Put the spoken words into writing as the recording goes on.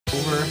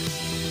over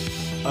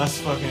us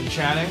fucking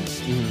chatting,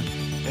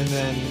 and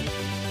then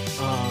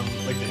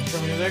like the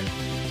intro music,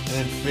 and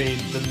then fade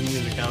the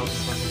music out and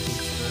fucking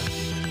boost the.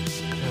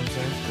 You know what I'm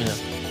saying? Yeah.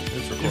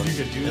 It's recorded. If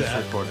you could do that.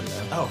 It's recorded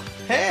now. Oh,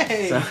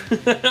 hey! So-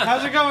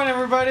 How's it going,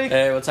 everybody?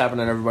 Hey, what's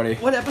happening, everybody?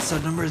 What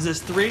episode number is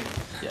this? 3?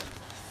 Yeah.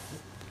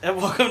 And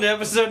welcome to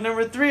episode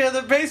number 3 of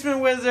the Basement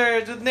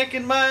Wizards with Nick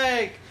and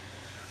Mike.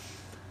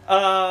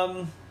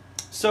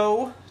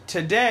 So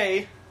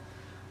today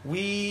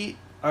we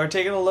are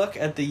taking a look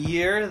at the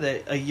year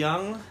that a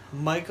young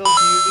Michael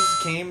Hughes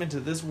came into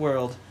this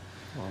world.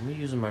 Well, I'm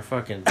using my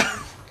fucking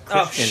Oh,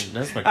 Christian.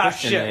 That's my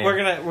Christian shit! name.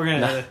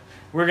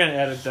 We're gonna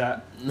edit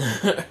that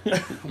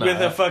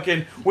Nah.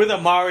 with a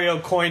Mario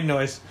coin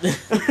noise.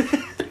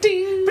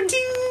 Ba-ding,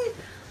 ba-ding.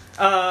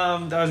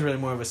 That was really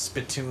more of a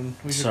spittoon.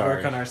 We should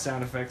work on our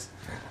sound effects.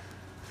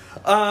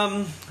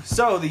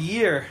 So the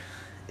year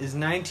is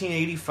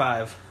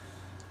 1985.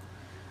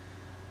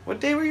 What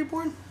day were you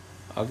born?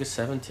 August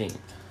 17th,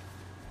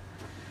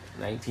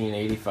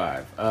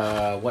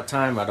 1985. What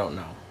time? I don't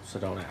know, so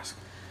don't ask.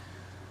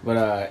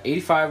 But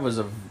 85 was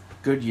a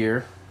good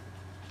year.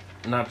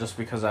 Not just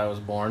because I was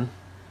born,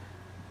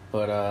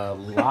 but a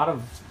lot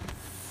of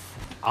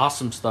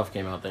awesome stuff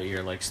came out that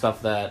year. Like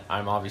stuff that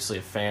I'm obviously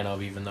a fan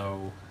of, even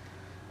though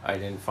I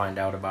didn't find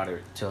out about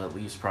it till at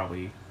least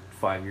probably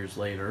 5 years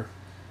later.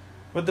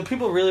 What the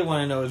people really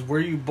want to know is, were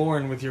you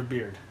born with your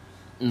beard?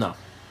 No,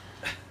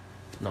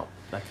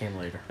 that came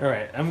later. All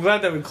right, I'm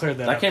glad that we cleared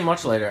that up. That came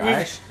much later.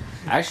 I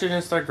actually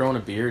didn't start growing a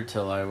beard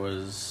till I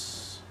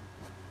was,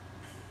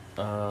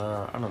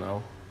 I don't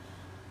know,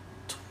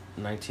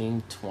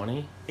 19,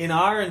 20? In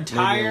our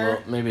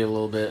entire... Maybe a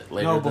little bit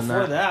later than that. No,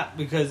 before that,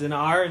 because in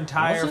our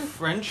entire Was it?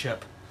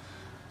 friendship,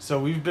 so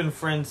we've been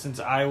friends since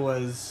I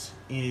was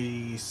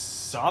a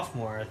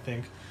sophomore, I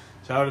think.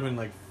 So I would have been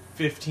like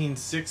 15,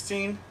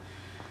 16.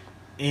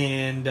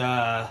 And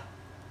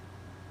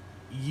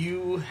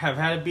you have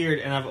had a beard,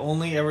 and I've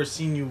only ever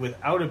seen you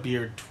without a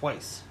beard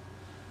twice.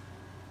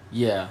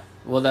 Yeah.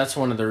 Well, that's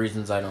one of the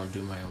reasons I don't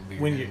do my own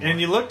beard anymore.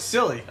 And you looked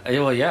silly.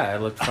 Well, yeah, I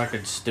looked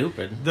fucking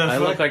stupid. I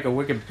look like a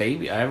wicked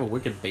baby. I have a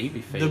wicked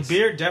baby face. The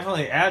beard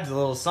definitely adds a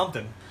little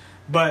something.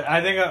 But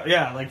I think,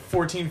 like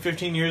 14,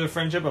 15 years of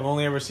friendship, I've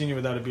only ever seen you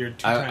without a beard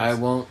 2 times. I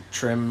won't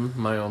trim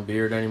my own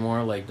beard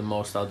anymore. Like, the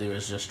most I'll do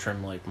is just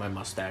trim, like, my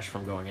mustache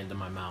from going into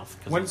my mouth.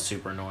 Because it's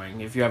super annoying.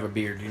 If you have a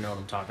beard, you know what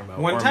I'm talking about.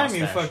 One time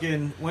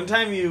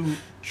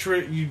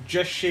you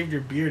just shaved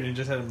your beard and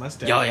just had a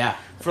mustache. Oh, yeah.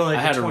 For like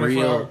I had a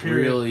 24-hour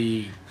period.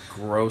 really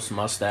gross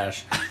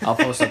mustache. I'll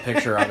post a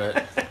picture of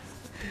it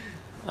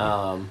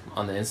on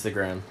the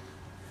Instagram.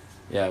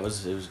 Yeah, it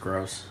was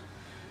gross.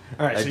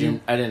 All right, I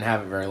didn't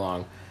have it very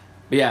long.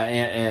 But yeah,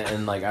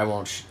 and like I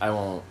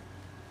won't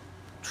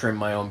trim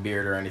my own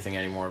beard or anything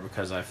anymore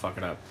because I fuck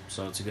it up.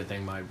 So it's a good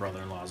thing my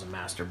brother-in-law is a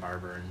master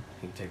barber and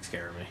he takes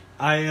care of me.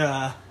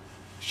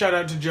 Shout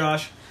out to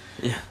Josh.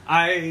 Yeah.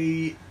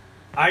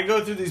 I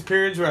go through these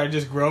periods where I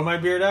just grow my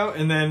beard out,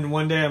 and then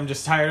one day I'm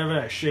just tired of it,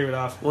 I shave it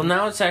off. Well,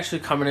 now it's actually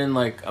coming in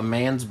like a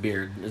man's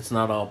beard. It's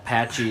not all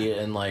patchy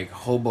and like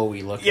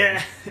hobo-y looking.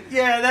 Yeah,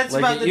 that's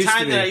like about the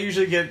time that I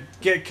usually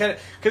get cut.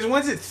 Because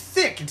once it's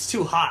thick, it's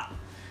too hot.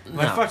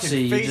 My fucking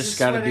see, face you just is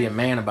got to sweating. be a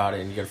man about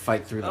it, and you got to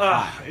fight through the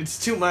pot.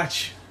 It's too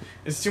much.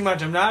 It's too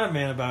much. I'm not a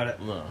man about it.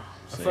 No,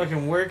 I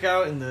fucking work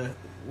out in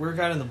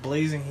the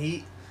blazing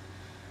heat.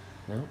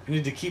 Nope. I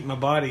need to keep my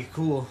body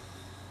cool.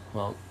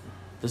 Well,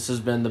 this has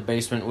been the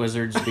Basement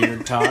Wizards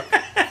Beard Talk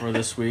for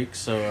this week.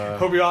 So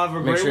hope you all have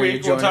a great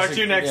week. We'll talk to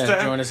you next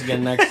time. Join us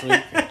again next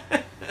week.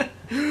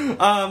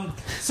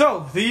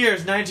 So the year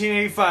is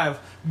 1985.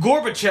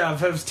 Gorbachev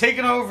has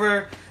taken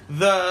over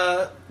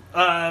the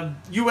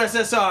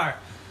USSR.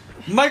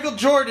 Michael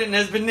Jordan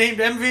has been named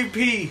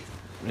MVP.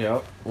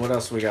 Yep. What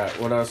else we got?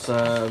 What else?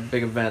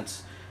 Big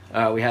events.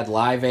 We had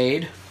Live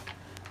Aid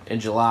in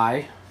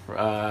July.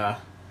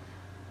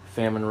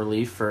 Famine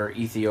relief for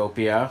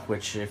Ethiopia,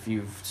 which if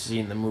you've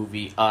seen the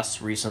movie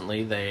Us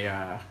recently, there's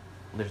a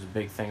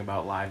big thing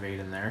about Live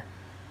Aid in there.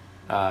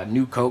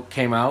 New Coke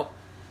came out,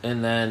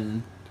 and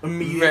then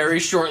very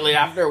shortly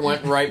after it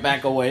went right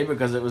back away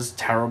because it was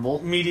terrible.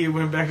 Media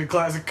went back to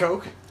classic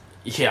Coke.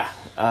 Yeah.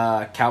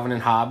 Calvin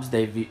and Hobbes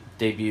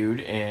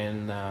debuted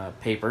in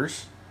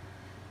Papers.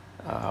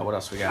 What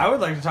else we got? I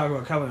would like to talk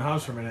about Calvin and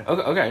Hobbes for a minute.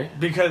 Okay.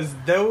 Because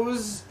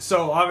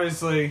so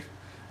obviously,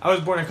 I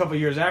was born a couple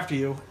years after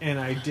you, and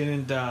I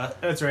didn't,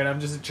 that's right, I'm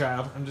just a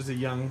child. I'm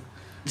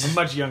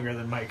much younger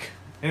than Mike.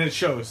 And it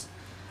shows.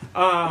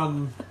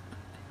 Calvin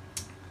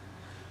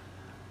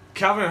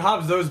and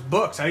Hobbes, those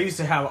books, I used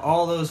to have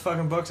all those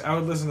fucking books. I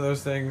would listen to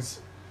those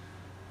things,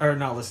 or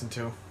not listen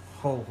to.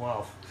 Oh,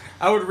 wow.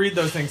 I would read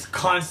those things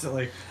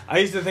constantly. I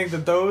used to think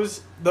that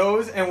those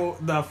and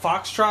the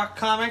Foxtrot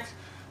comics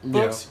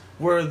books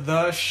were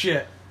the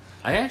shit.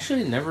 I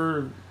actually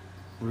never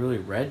really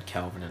read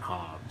Calvin and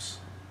Hobbes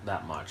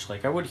that much.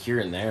 Like, I would here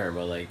and there,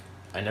 but like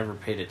I never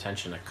paid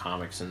attention to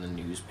comics in the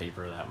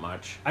newspaper that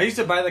much. I used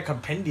to buy the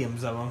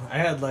compendiums of them. I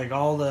had like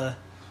all the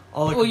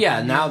Well,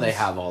 yeah, now they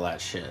have all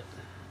that shit.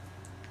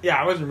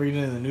 Yeah, I wasn't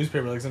reading it in the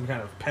newspaper like some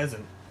kind of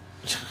peasant.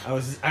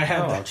 I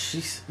had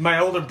jeez. my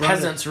older brother.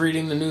 Peasants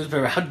reading the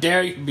newspaper. How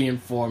dare you be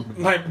informed?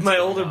 My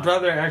older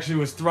brother actually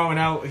was throwing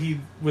out. He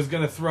was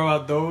gonna throw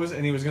out those,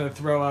 and he was gonna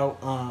throw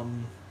out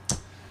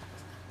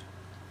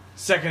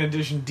second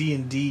edition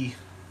D&D.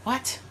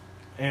 What?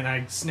 And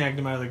I snagged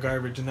him out of the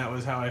garbage, and that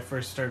was how I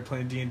first started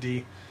playing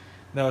D&D.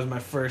 That was my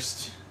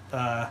first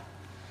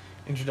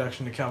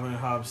introduction to Calvin and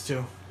Hobbes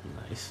too.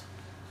 Nice.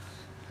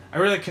 I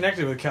really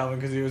connected with Calvin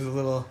because he was a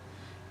little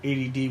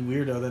ADD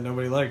weirdo that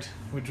nobody liked,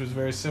 which was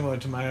very similar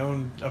to my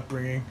own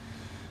upbringing.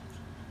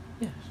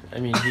 Yeah, I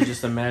mean, he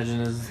just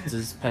imagined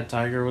his pet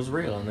tiger was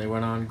real, and they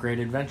went on great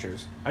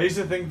adventures. I used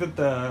to think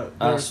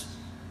that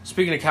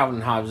speaking of Calvin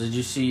and Hobbes, did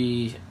you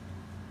see?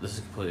 This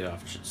is completely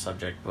off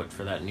subject, but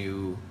for that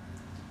new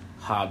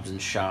Hobbes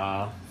and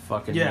Shaw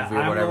fucking movie or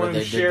I'm whatever, the one who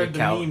they shared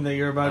did the meme that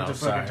you're about to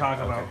fucking talk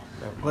about.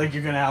 Like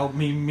you're gonna out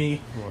meme me.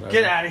 Whatever.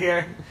 Get out of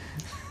here.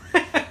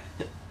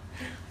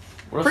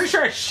 Pretty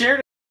sure I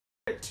shared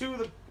it to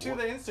the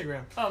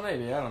Instagram. Oh,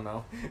 maybe, I don't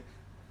know.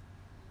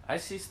 I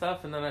see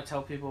stuff and then I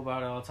tell people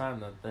about it all the time.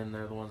 That then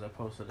they're the ones that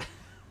posted it.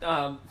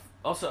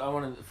 Also, I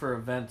wanted for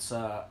events.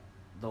 The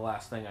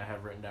last thing I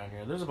have written down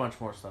here. There's a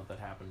bunch more stuff that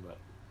happened, but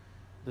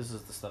this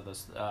is the stuff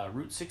that's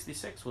Route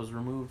 66 was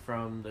removed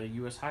from the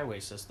U.S. highway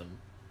system.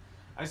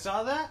 I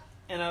saw that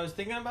and I was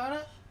thinking about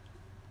it,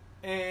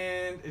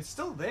 and it's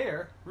still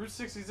there. Route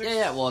 66.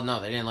 Yeah. Well,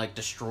 no, they didn't like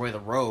destroy the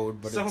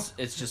road, but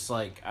it's just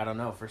like I don't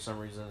know. For some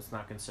reason, it's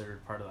not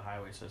considered part of the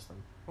highway system.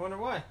 I wonder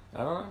why. I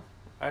don't know.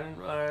 I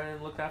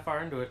didn't look that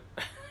far into it.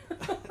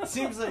 It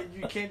seems like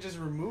you can't just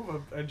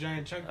remove a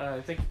giant chunk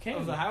I think you can.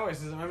 of the highway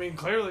system. I mean,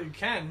 clearly you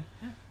can,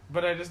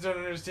 but I just don't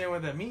understand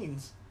what that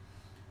means.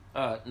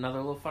 Another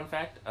little fun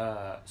fact: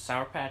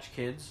 Sour Patch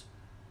Kids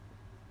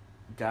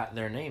got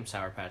their name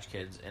Sour Patch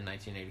Kids in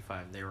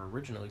 1985. They were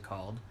originally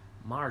called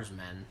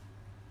Marsmen,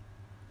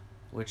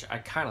 which I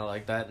kind of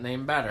like that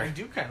name better. I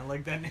do kind of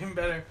like that name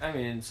better. I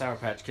mean, Sour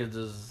Patch Kids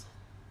is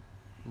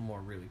more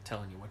really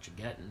telling you what you're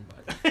getting,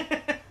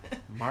 but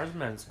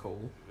Marsmen's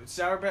cool.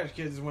 Sour Patch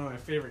Kids is one of my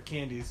favorite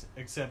candies,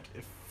 except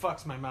it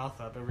fucks my mouth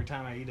up every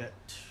time I eat it.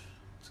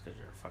 It's because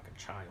you're a fucking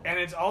child. And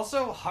it's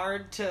also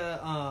hard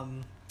to,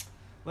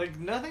 like,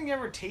 nothing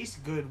ever tastes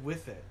good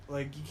with it.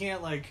 Like, you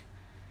can't, like,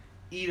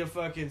 eat a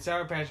fucking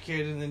Sour Patch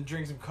Kid and then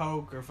drink some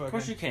Coke or fucking... Of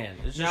course you can.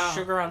 It's just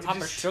sugar on top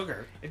of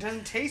sugar. It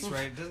doesn't taste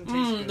right. It doesn't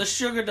taste good. The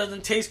sugar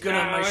doesn't taste good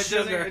on my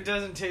sugar. It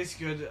doesn't taste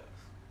good.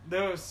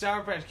 Those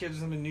Sour Patch Kids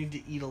are something you need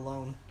to eat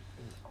alone.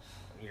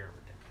 You're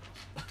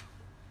ridiculous.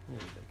 You're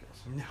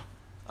ridiculous.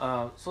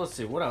 No. So let's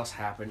see. What else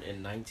happened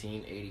in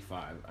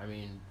 1985? I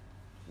mean,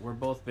 we're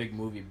both big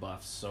movie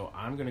buffs, so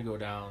I'm going to go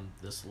down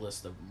this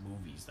list of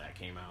movies that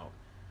came out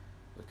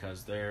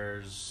because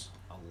there's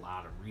a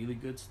lot of really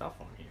good stuff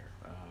on here.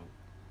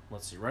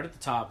 Let's see. Right at the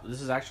top,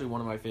 this is actually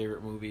one of my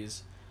favorite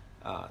movies,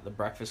 The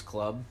Breakfast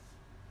Club.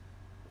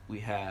 We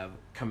have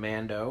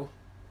Commando.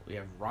 We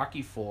have Rocky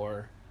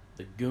IV,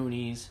 The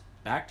Goonies,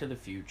 Back to the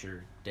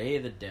Future, Day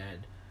of the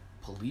Dead,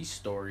 Police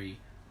Story,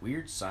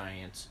 Weird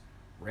Science,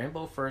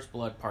 Rambo First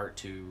Blood Part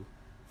 2,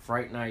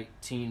 Fright Night,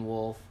 Teen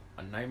Wolf,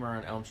 A Nightmare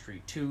on Elm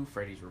Street 2,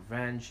 Freddy's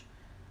Revenge,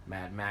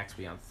 Mad Max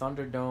Beyond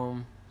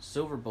Thunderdome,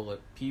 Silver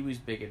Bullet, Pee-wee's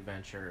Big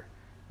Adventure,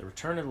 The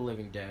Return of the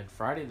Living Dead,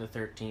 Friday the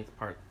 13th,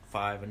 Part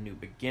 5, A New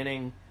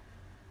Beginning,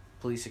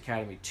 Police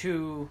Academy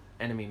 2,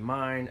 Enemy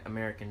Mine,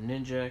 American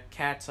Ninja,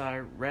 Cat's Eye,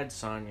 Red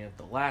Sonja,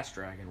 The Last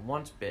Dragon,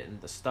 Once Bitten,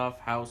 The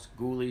Stuff, House,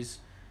 Ghoulies.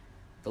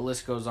 The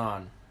list goes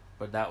on.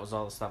 But that was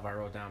all the stuff I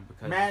wrote down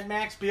because... Mad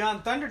Max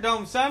Beyond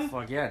Thunderdome, son!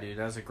 Fuck yeah, dude.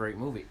 That's a great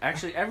movie.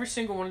 Actually, every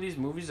single one of these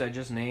movies I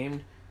just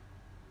named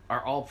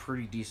are all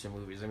pretty decent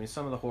movies. I mean,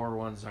 some of the horror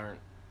ones aren't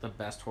the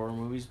best horror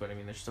movies, but I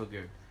mean, they're still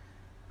good.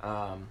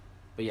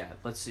 But yeah,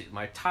 let's see.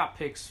 My top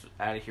picks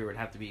out of here would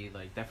have to be,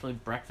 like, definitely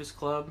Breakfast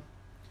Club,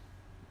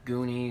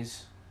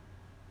 Goonies,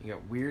 you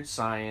got Weird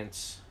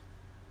Science,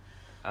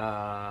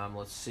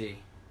 let's see.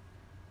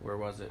 Where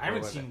was it? I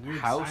haven't seen Weird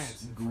House,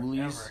 Science in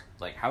Ghoulies. forever.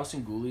 Like, House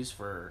and Ghoulies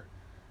for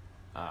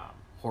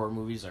horror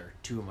movies are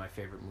two of my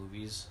favorite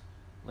movies.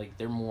 Like,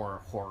 they're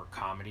more horror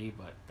comedy,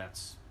 but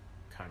that's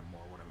kind of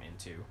more what I'm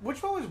into.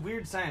 Which one was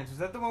Weird Science? Was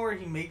that the one where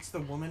he makes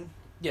the woman?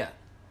 Yeah.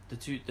 Of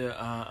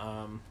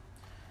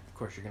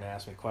course, you're going to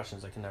ask me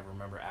questions. I can never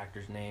remember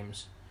actors'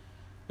 names.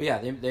 But yeah,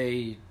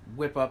 they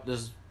whip up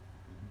this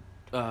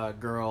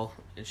girl,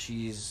 and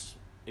she's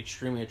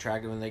extremely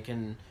attractive, and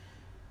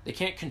they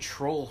can't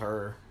control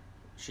her.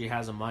 She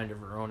has a mind of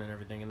her own and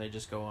everything, and they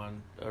just go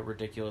on a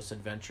ridiculous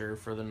adventure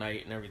for the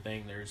night and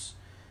everything. There's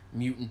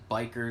mutant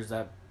bikers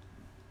that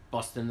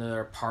bust into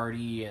their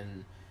party,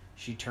 and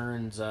she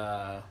turns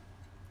the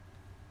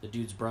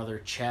dude's brother,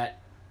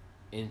 Chet,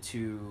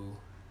 into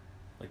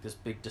like this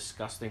big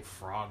disgusting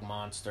frog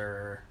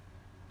monster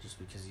just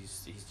because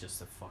he's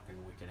just a fucking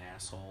wicked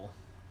asshole.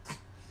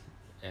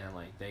 And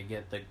like they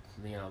get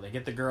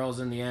the girls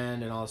in the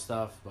end and all this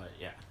stuff, but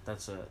yeah,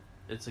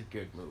 it's a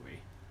good movie.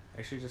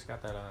 Actually just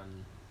got that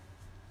on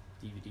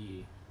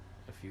DVD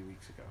a few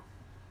weeks ago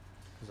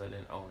because I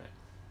didn't own it.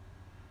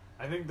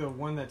 I think the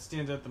one that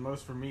stands out the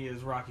most for me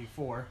is Rocky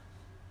IV.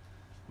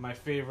 my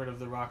favorite of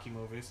the Rocky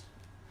movies.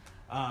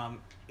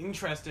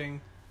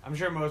 Interesting. I'm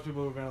sure most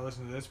people who are going to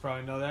listen to this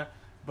probably know that,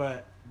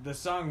 but the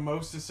song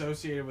most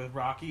associated with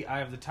Rocky,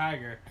 "Eye of the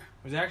Tiger,"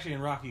 was actually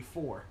in Rocky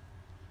 4,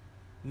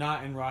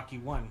 not in Rocky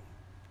 1.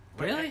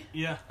 Really?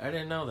 Yeah. I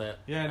didn't know that.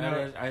 Yeah,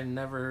 no. I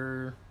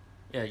never...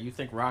 Yeah, you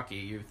think Rocky,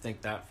 you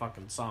think that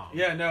fucking song.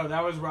 Yeah, no,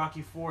 that was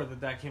Rocky 4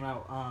 that came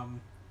out.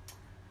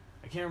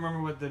 I can't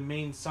remember what the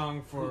main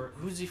song for...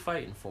 Who's he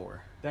fighting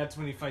for? That's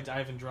when he fights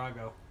Ivan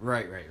Drago.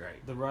 Right.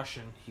 The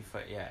Russian.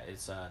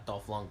 It's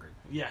Dolph Lundgren.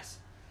 Yes.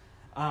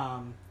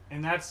 And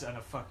that's an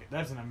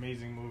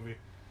amazing movie.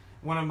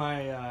 One of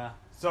my...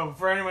 so,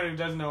 for anyone who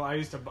doesn't know,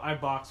 I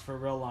boxed for a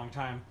real long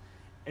time.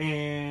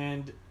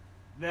 And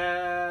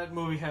that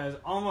movie has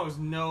almost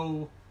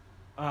no,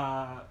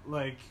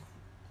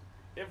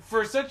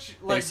 for such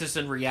like basis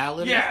in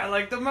reality. Yeah,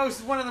 like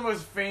one of the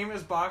most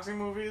famous boxing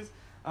movies.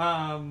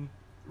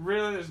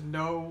 Really, there's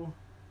no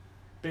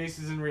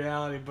basis in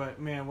reality, but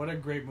man, what a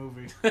great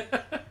movie!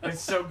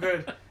 It's so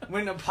good.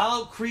 When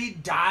Apollo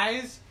Creed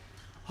dies,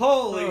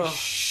 holy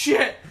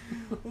shit!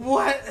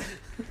 What?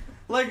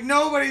 Like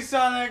nobody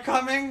saw that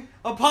coming.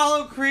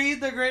 Apollo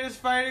Creed, the greatest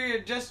fighter, he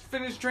had just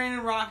finished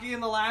training Rocky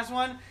in the last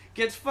one,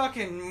 gets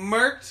fucking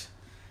murked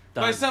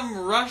by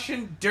some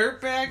Russian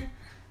dirtbag.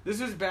 This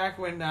was back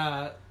when...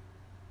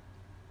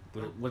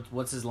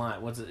 what's his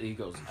line? He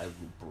goes, "I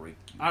will break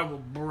you." I will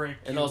break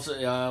you. And also,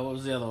 what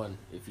was the other one?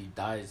 If he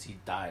dies, he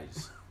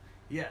dies.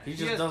 Yeah. He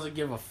just doesn't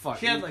give a fuck.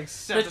 He had like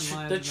 7 lines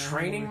The in that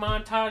training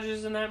movie.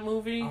 montages in that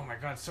movie. Oh my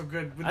god, so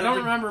good. I don't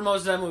remember most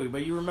of that movie,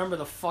 but you remember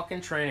the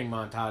fucking training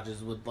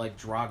montages with like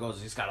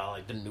Drago's. He's got all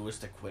like the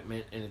newest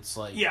equipment, and it's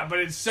like yeah, but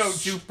it's so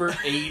super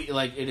 80.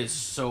 Like it is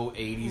so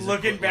 80s.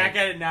 Looking back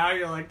at it now,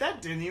 you're like,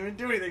 that didn't even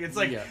do anything. It's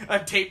like a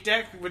tape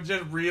deck with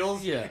just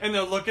reels, and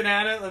they're looking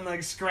at it and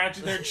like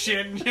scratching their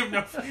chin.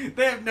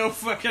 They have no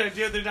fucking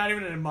idea. They're not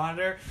even in a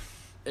monitor.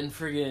 And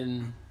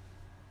friggin'.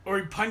 Or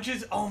he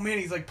punches. Oh man,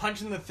 he's like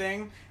punching the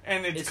thing,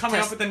 and it's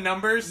coming up with the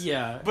numbers.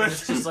 Yeah, but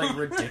it's just like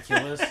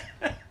ridiculous.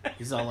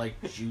 He's all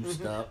like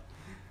juiced up,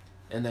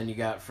 and then you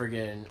got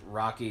friggin'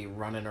 Rocky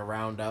running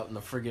around out in the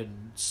friggin'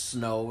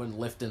 snow and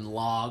lifting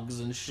logs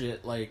and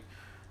shit. Like,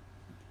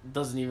 he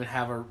doesn't even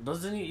have a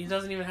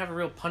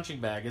real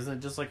punching bag. Isn't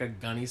it just like a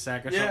gunny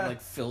sack or something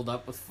like filled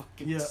up with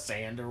fucking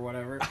sand or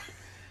whatever?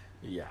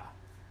 Yeah,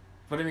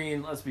 but I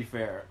mean, let's be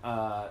fair.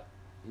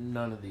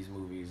 None of these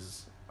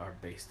movies are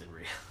based in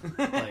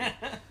real. Like,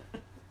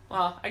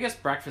 well, I guess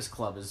Breakfast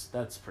Club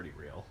that's pretty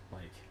real.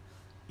 Like,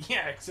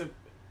 yeah, except,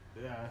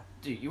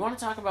 dude, you want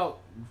to talk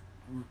about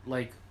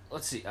like,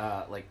 let's see,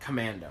 like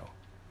Commando.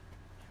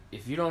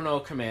 If you don't know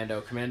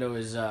Commando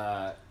is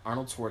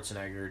Arnold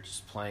Schwarzenegger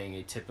just playing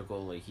a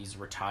typical like he's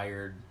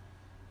retired,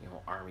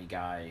 army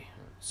guy,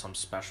 some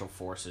special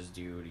forces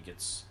dude. He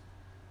gets,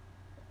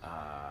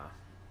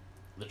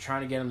 they're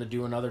trying to get him to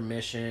do another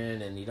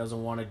mission, and he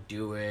doesn't want to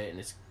do it,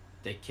 and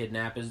they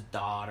kidnap his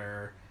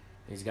daughter,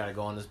 and he's got to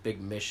go on this big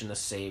mission to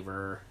save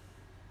her,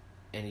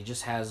 and he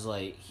just has,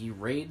 like, he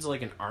raids,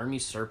 like, an army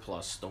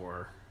surplus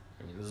store.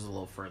 I mean, this is a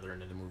little further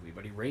into the movie,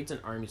 but he raids an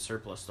army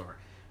surplus store,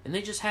 and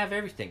they just have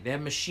everything. They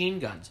have machine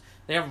guns,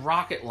 they have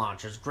rocket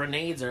launchers,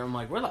 grenades, and I'm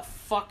like, where the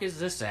fuck is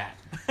this at?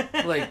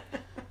 Like,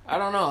 I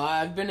don't know,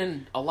 I've been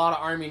in a lot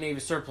of Army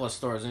Navy surplus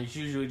stores, and it's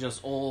usually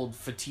just old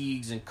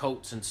fatigues and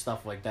coats and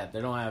stuff like that.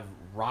 They don't have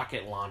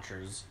rocket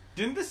launchers.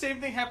 Didn't the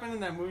same thing happen in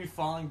that movie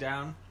Falling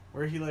Down?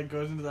 Where he, like,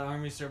 goes into the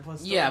army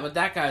surplus store? Yeah, but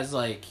that guy's,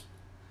 like...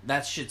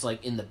 That shit's,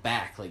 like, in the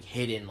back, like,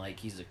 hidden, like,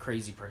 he's a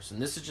crazy person.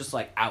 This is just,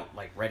 like, out,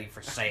 like, ready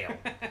for sale.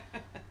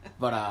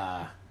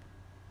 But,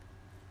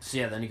 so,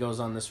 yeah, then he goes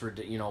on this,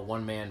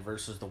 one man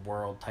versus the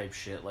world type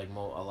shit, like, a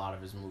lot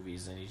of his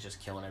movies, and he's just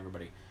killing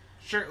everybody.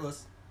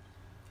 Shirtless.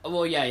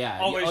 Well, yeah.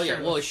 Always shirtless.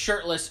 Yeah. Well, he's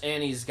shirtless,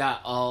 and he's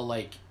got all,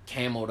 like,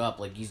 camoed up.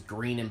 Like, he's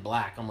green and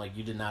black. I'm like,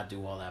 you did not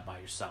do all that by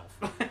yourself.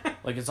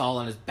 Like, it's all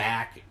on his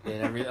back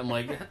and everything. I'm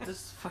like, this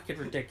is fucking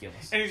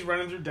ridiculous. And he's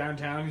running through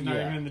downtown. He's not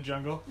even in the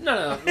jungle.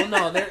 No. Well,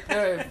 no,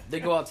 they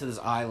go out to this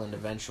island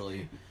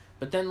eventually.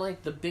 But then,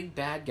 like, the big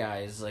bad guy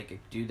is, like, a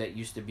dude that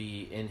used to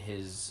be in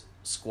his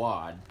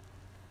squad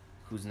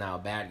who's now a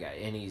bad guy.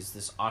 And he's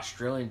this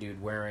Australian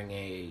dude wearing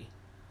a,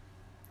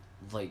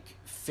 like,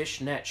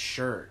 fishnet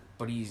shirt.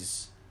 But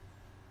he's,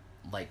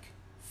 like,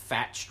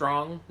 fat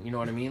strong. You know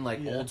what I mean?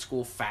 Like, old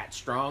school fat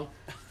strong.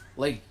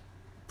 Like...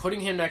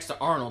 Putting him next to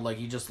Arnold, like,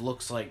 he just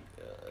looks like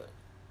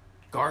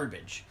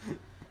garbage.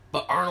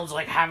 But Arnold's,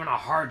 like, having a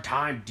hard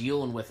time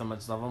dealing with him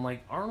and stuff. I'm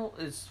like, Arnold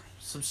is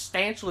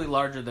substantially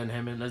larger than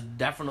him and is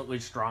definitely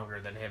stronger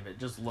than him. It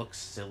just looks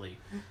silly.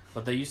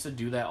 But they used to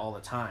do that all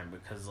the time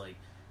because, like,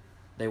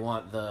 they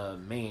want the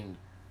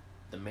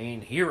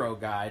main hero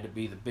guy to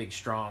be the big,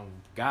 strong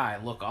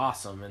guy, look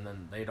awesome. And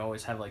then they'd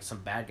always have, like, some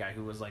bad guy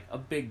who was, like, a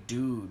big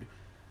dude.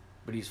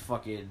 But he's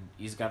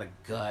got a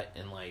gut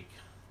and, like...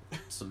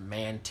 some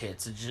man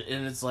tits,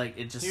 and it's like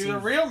it just. He's a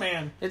real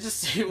man. It just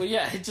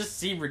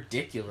seemed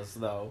ridiculous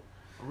though.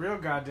 A real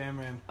goddamn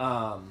man.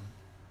 I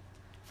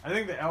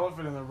think the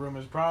elephant in the room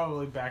is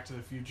probably Back to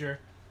the Future.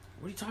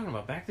 What are you talking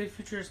about? Back to the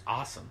Future is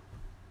awesome.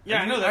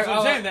 Yeah, I know. That's what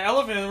I'm saying. The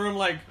elephant in the room,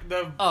 like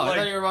the. Oh, like, I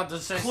thought you were about to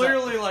say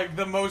clearly like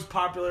the most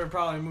popular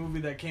probably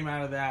movie that came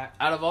out of that.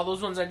 Out of all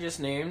those ones I just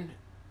named,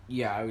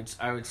 yeah,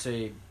 I would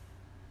say,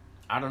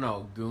 I don't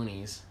know,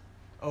 Goonies.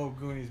 Oh,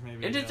 Goonies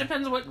maybe. It just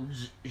depends what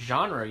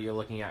genre you're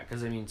looking at,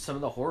 because I mean, some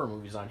of the horror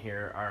movies on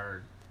here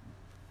are,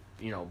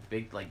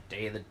 big, like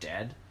Day of the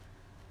Dead,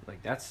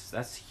 like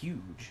that's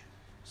huge.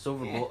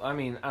 Silver Bullet. I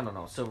mean, I don't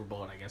know. Silver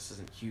Bullet, I guess,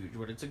 isn't huge,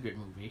 but it's a good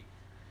movie.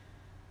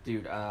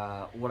 Dude,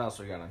 what else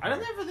we got on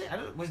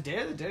here? Was Day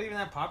of the Dead even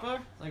that popular?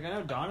 Like, I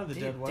know Dawn of the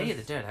Dead was. Day of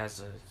the Dead has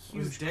a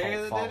huge Was Day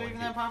of the Dead even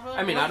that popular?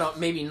 I mean,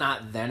 maybe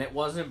not then it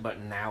wasn't, but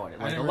now it is.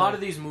 Like, a lot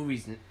of these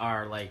movies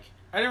are, like...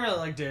 I didn't really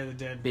like Day of the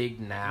Dead. Big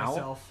now.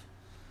 Myself.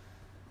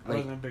 I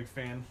wasn't a big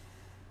fan.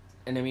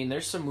 And, I mean,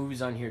 there's some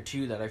movies on here,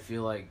 too, that I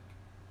feel like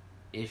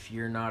if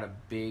you're not a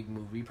big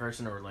movie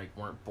person or, like,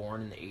 weren't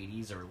born in the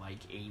 80s or,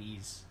 like,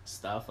 80s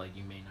stuff, like,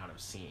 you may not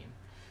have seen.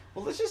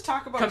 Well, let's just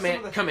talk about some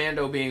of the...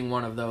 Commando being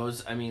one of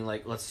those. I mean,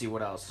 like, let's see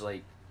what else.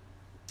 Like,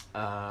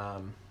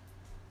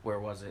 where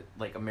was it?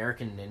 Like,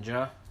 American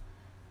Ninja.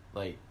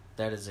 Like,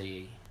 that is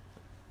a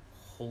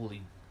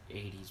holy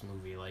 80s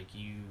movie. Like,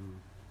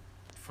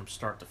 from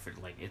start to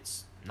finish, like,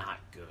 it's not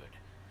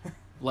good.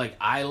 Like,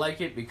 I like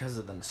it because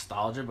of the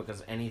nostalgia,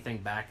 because anything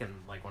back in,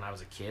 like, when I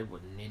was a kid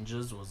with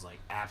ninjas was, like,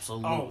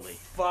 absolutely. Oh,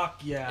 fuck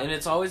yeah. And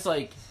it's always,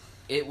 like,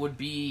 it would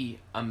be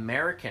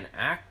American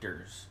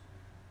actors,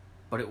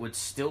 but it would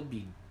still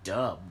be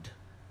dubbed.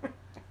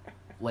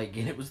 Like,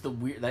 and it was the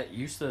weird... That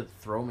used to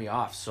throw me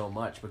off so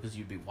much, because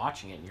you'd be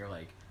watching it and you're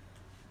like,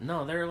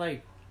 no,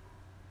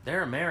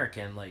 they're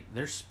American. Like,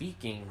 they're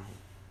speaking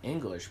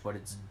English, but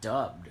it's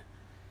dubbed.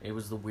 It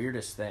was the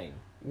weirdest thing.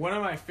 One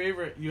of my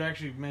favorite... You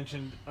actually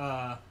mentioned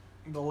The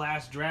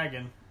Last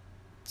Dragon.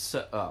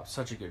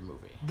 Such a good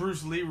movie.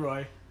 Bruce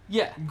Leroy.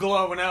 Yeah.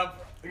 Glowing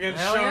up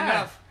against Hell showing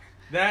yeah. up.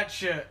 That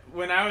shit.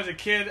 When I was a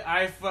kid,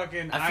 I feel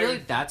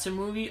like that's a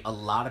movie a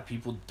lot of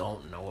people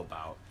don't know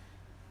about.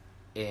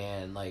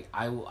 And, like,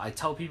 I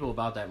tell people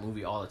about that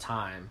movie all the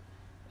time,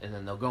 and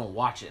then they'll go and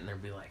watch it, and they'll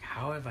be like,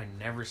 how have I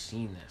never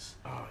seen this?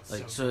 Oh, it's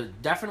like, so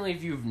definitely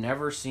if you've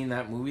never seen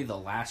that movie, The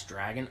Last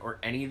Dragon, or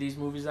any of these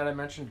movies that I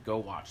mentioned, go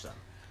watch them.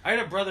 I had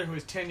a brother who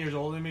was 10 years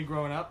older than me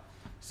growing up,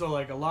 so,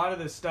 like, a lot of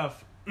this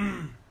stuff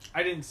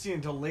I didn't see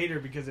until later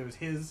because it was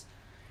his...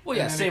 Well,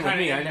 yeah, same with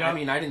me. I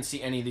mean, I didn't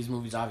see any of these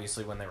movies,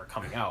 obviously, when they were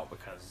coming out,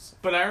 because...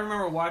 But I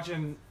remember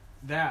watching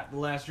The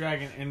Last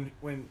Dragon, and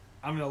when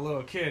I'm a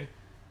little kid,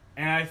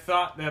 and I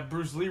thought that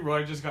Bruce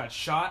Leroy just got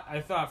shot. I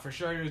thought for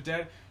sure he was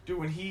dead. Dude,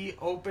 when he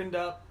opened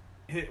up,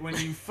 when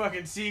you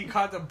fucking see he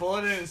caught the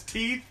bullet in his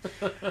teeth,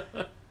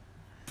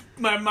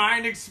 my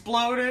mind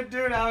exploded,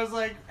 dude. I was,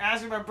 like,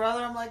 asking my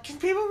brother, I'm like, can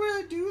people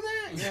really do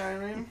that? You know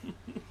what I mean?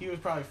 He was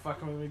probably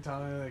fucking with me,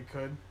 telling me they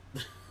could.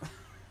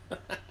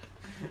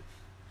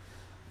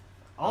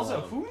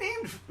 Also,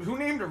 who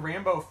named a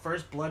Rambo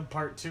First Blood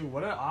Part 2?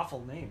 What an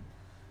awful name.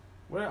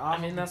 What an awful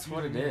I mean, that's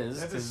what it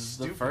is. Because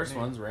the first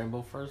one's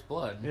Rambo First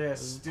Blood. Yeah,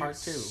 Part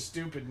 2.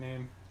 Stupid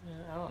name. Yeah,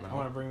 I don't know. I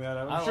want to bring that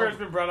up. I'm sure it's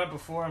been brought up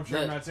before. I'm sure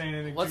I'm not saying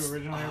anything too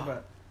original here,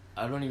 but...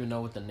 I don't even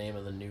know what the name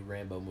of the new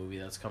Rambo movie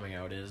that's coming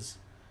out is.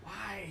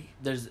 Why?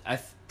 This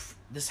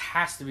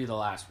has to be the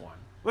last one.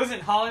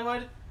 Listen,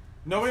 Hollywood,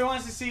 nobody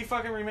wants to see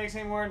fucking remakes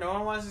anymore. No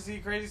one wants to see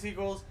crazy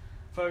sequels.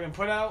 Fucking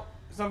put out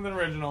something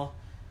original.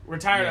 We're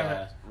tired of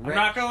it. I'm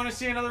not going to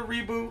see another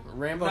reboot.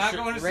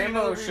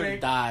 Rambo should have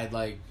died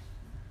like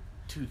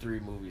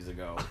 2-3 movies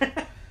ago.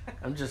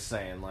 I'm just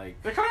saying,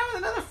 like... They're coming out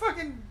with another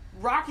fucking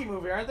Rocky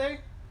movie, aren't they?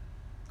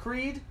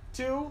 Creed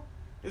 2?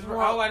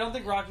 I don't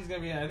think Rocky's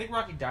going to be in it. I think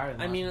Rocky died in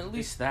the I mean, at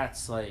least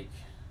that's, like...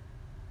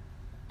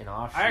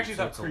 I actually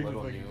thought Creed was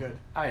looking good.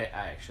 I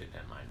actually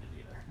didn't mind it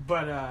either.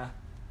 But,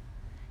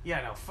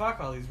 yeah, no, fuck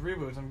all these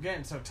reboots. I'm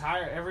getting so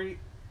tired.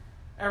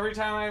 Every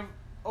time I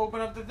open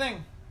up the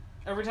thing.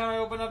 Every time I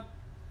open up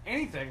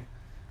anything,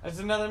 that's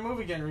another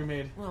movie getting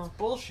remade. Well, it's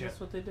bullshit. That's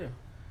what they do.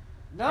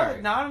 No,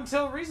 right. Not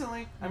until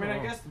recently. I mean, I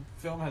guess the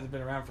film hasn't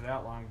been around for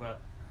that long,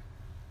 but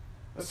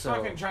let's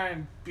fucking try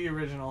and be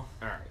original.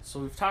 Alright, so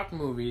we've talked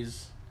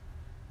movies.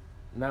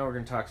 Now we're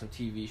going to talk some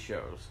TV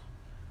shows.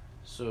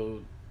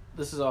 So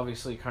this is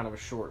obviously kind of a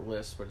short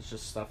list, but it's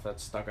just stuff that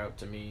stuck out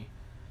to me.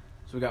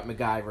 So we got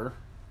MacGyver.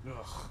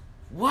 Ugh.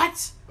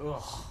 What?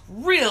 Ugh.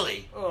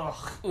 Really?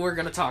 Ugh. We're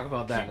going to talk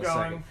about that in a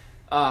second.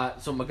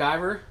 So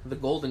MacGyver, The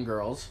Golden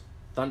Girls,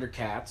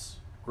 Thundercats,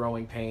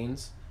 Growing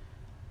Pains,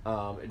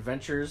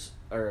 Adventure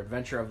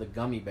of the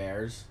Gummy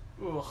Bears.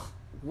 Ugh.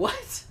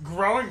 What?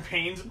 Growing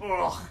Pains.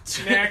 Ugh.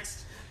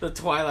 Next. The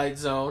Twilight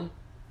Zone,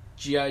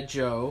 G.I.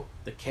 Joe,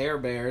 The Care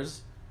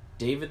Bears,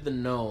 David the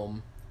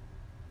Gnome,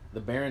 The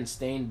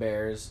Berenstain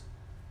Bears.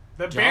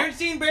 The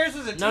Berenstain Bears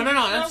was a TV show?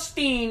 No, that's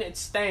Steen. It's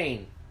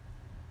Stain.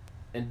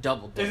 And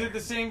Double Dare. Is it the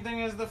same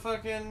thing as the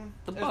fucking...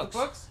 The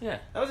books? Yeah.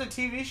 That was a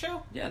TV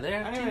show? Yeah, they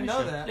have I didn't even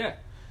know that. Yeah.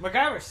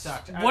 MacGyver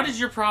sucked. What is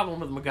your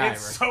problem with MacGyver?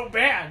 It's so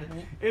bad.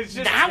 It's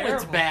just now terrible.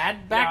 It's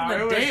bad. Back in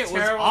the day, it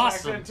was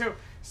awesome. Back then too.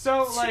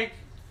 So, like,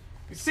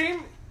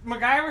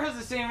 MacGyver has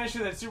the same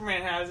issue that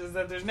Superman has, is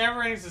that there's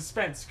never any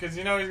suspense, because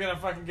you know he's going to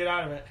fucking get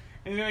out of it.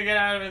 and he's gonna get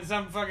out of it in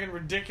some fucking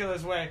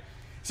ridiculous way.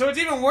 So it's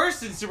even worse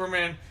than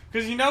Superman,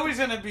 because you know he's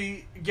gonna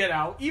get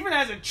out. Even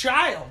as a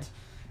child,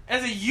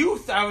 as a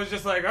youth, I was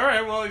just like, all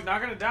right, well, he's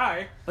not gonna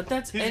die. But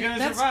that's He's gonna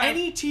that's survive.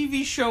 any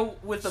TV show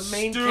with a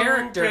main Stupid.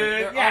 character.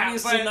 They're Yeah,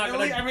 obviously but not at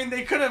gonna. least- I mean,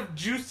 they could have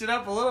juiced it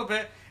up a little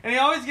bit, and he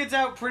always gets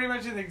out pretty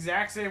much in the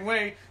exact same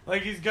way.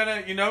 Like he's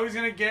gonna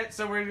get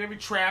somewhere, he's gonna be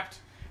trapped,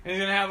 and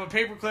he's gonna have a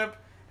paperclip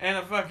and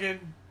a fucking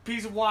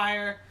piece of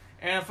wire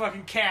and a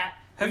fucking cat.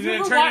 Have He's you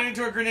gonna ever turn it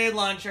into a grenade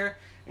launcher,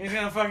 and he's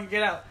gonna fucking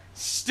get out.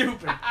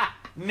 Stupid.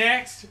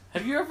 Next.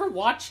 Have you ever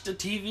watched a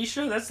TV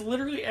show? That's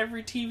literally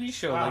every TV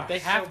show. Ah, Like they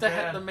so have to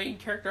bad. have the main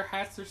character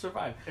has to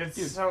survive. It's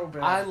Dude, so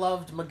bad. I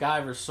loved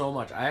MacGyver so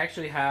much. I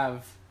actually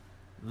have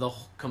the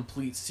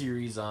complete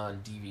series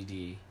on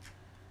DVD.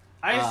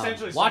 I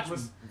essentially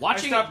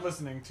watching stopped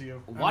listening to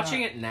you.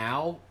 Watching it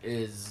now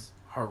is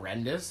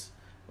horrendous.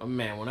 But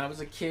man, when I was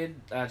a kid,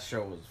 that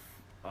show was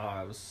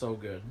it was so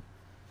good.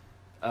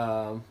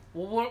 Well,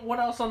 what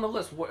else on the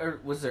list?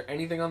 Was there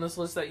anything on this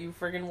list that you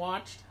friggin'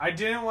 watched? I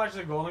didn't watch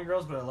the Golden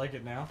Girls, but I like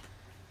it now.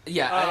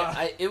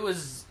 Yeah, it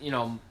was,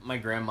 my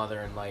grandmother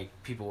and,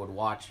 people were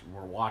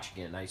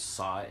watching it, and I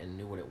saw it and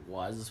knew what it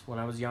was when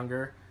I was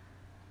younger.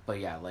 But,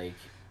 yeah,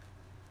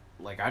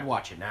 I'd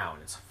watch it now,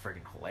 and it's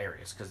friggin'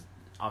 hilarious, because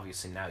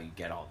obviously now you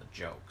get all the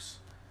jokes.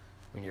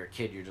 When you're a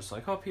kid, you're just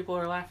like, oh, people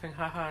are laughing,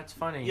 haha, it's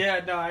funny.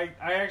 Yeah, no, I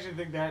actually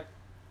think that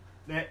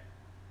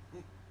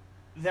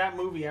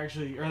movie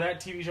actually, or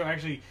that TV show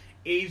actually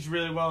aged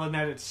really well in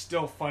that it's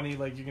still funny.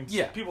 Like, you can,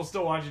 people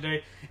still watch it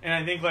today, and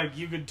I think,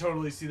 you could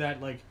totally see that,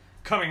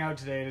 coming out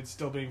today and it's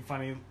still being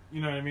funny.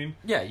 You know what I mean?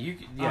 Yeah,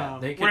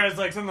 they could. Whereas,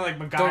 something like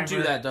MacGyver... Don't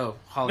do that, though,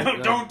 Hollywood.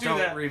 No, don't do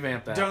that. Don't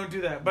revamp that. Don't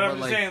do that. But I'm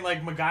just saying,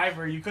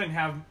 MacGyver, you couldn't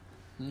have...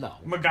 No.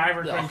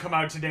 MacGyver couldn't come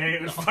out today.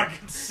 It would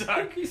fucking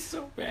suck. He's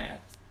so bad.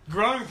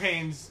 Growing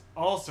Pains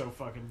also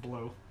fucking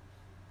blew.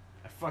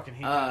 I fucking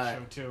hate that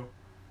show, too.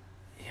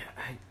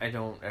 Yeah, I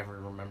don't ever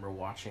remember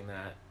watching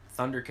that.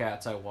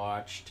 Thundercats I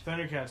watched.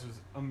 Thundercats was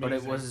amazing. But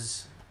it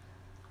was...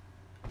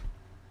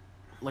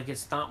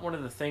 it's not one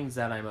of the things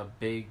that I'm a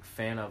big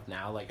fan of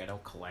now. I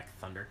don't collect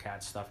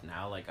Thundercats stuff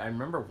now. I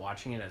remember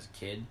watching it as a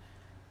kid,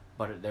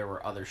 but there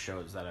were other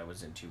shows that I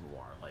was into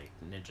more, like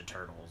Ninja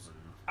Turtles and...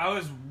 I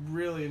was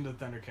really into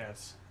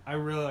Thundercats. I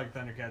really like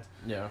Thundercats.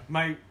 Yeah.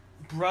 My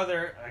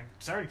brother...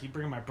 sorry to keep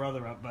bringing my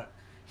brother up, but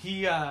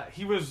he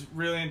was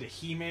really into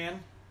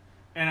He-Man.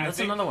 And That's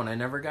another one. I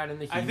never got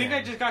into He-Man. I think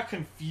I just got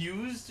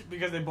confused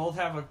because they both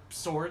have a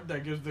sword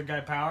that gives the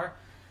guy power.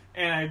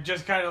 And I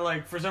just kind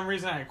of, for some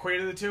reason, I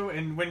equated the two.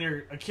 And when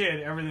you're a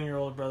kid, everything your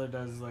older brother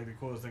does is, the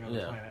coolest thing on the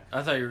planet.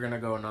 I thought you were going to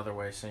go another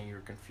way, saying you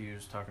were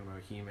confused talking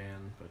about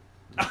He-Man, but...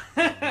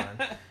 never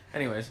mind.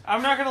 Anyways.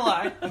 I'm not going to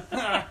lie.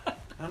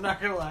 I'm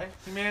not going to lie.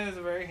 He-Man is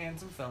a very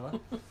handsome fella.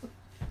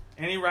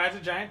 And he rides a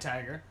giant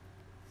tiger.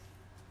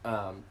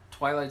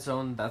 Twilight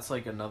Zone, that's,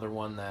 another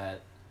one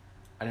that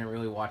I didn't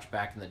really watch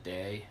back in the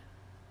day,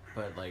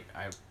 but,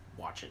 I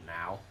watch it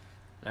now.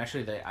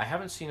 Actually, I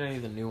haven't seen any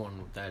of the new one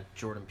that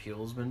Jordan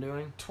Peele's been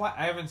doing.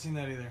 I haven't seen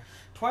that either.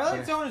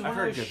 Twilight Zone is one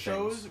of those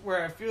shows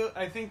where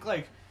I think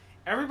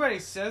everybody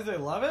says they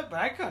love it, but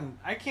I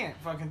can't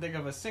fucking think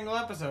of a single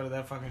episode of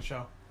that fucking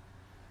show.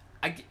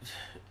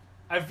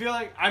 I feel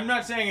like, I'm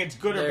not saying it's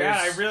good or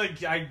bad.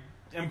 I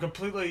am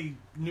completely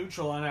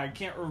neutral on it. I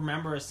can't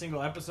remember a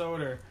single episode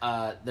or...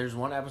 There's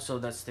one episode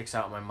that sticks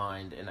out in my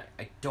mind, and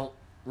I don't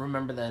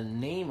remember the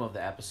name of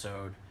the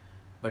episode,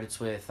 but it's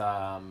with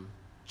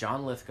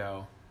John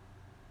Lithgow,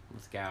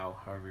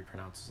 however you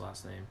pronounce his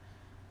last name,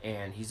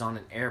 and he's on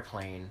an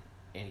airplane,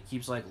 and he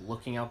keeps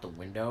looking out the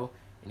window,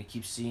 and he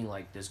keeps seeing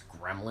this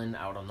gremlin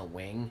out on the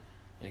wing,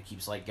 and it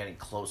keeps getting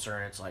closer,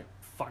 and it's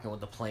fucking with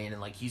the plane,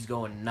 and he's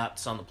going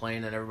nuts on the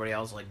plane, and everybody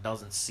else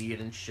doesn't see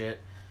it and shit.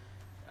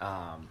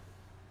 But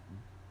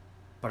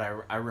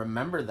I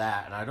remember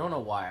that, and I don't know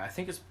why. I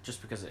think it's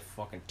just because it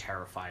fucking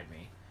terrified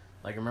me.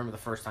 I remember the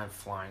first time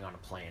flying on a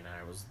plane, and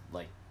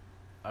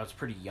I was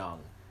pretty young.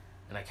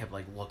 And I kept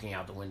looking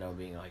out the window and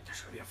being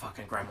there's gonna be a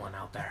fucking gremlin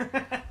out there.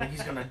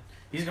 He's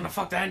gonna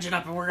fuck the engine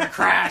up and we're gonna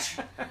crash.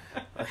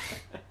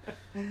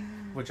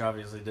 Which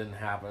obviously didn't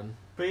happen.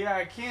 But yeah,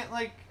 I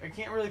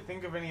can't really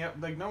think of any,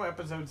 no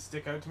episodes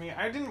stick out to me.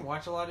 I didn't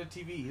watch a lot of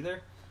TV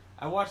either.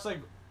 I watched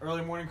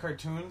early morning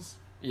cartoons.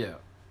 Yeah.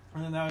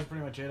 And then that was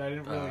pretty much it. I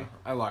didn't really...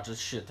 I watched a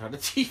shit ton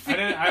of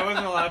TV. I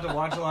wasn't allowed to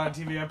watch a lot of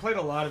TV. I played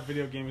a lot of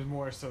video games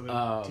more so than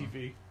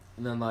TV.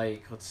 And then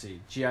let's see,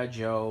 G.I.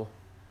 Joe...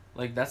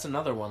 that's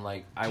another one,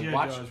 I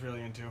was really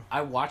into.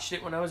 I watched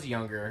it when I was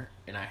younger,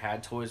 and I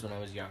had toys when I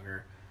was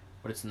younger,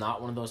 but it's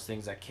not one of those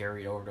things that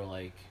carried over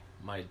to,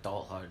 my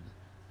adulthood.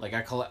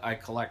 I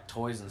collect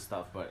toys and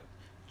stuff, but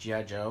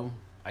G.I. Joe,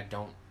 I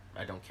don't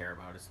care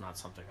about. It's not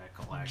something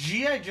I collect.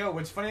 G.I. Joe,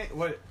 what's funny,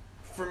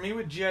 for me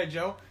with G.I.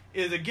 Joe,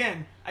 is,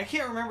 again, I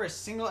can't remember a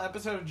single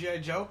episode of G.I.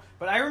 Joe,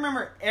 but I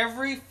remember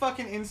every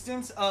fucking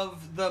instance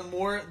of the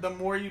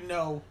more you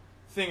know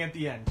thing at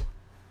the end.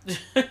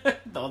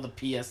 All the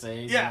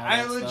PSAs. Yeah, and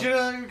I all that stuff.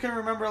 legitimately can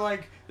remember,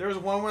 like, there was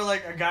one where,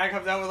 like, a guy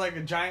comes out with, like,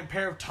 a giant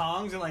pair of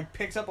tongs and, like,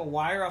 picks up a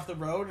wire off the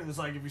road and it's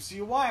like, if you see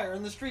a wire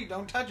in the street,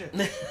 don't touch it.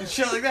 And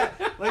shit like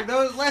that. Like,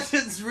 those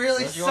lessons really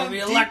Unless you want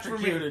sunk to be deep for me.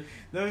 electrocuted.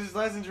 Those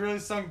lessons really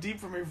sunk deep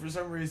for me for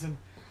some reason.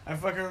 I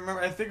fucking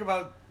remember, I think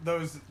about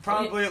those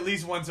probably at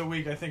least once a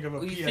week. I think of a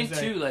Well, PSA. you think,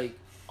 too, like,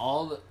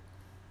 all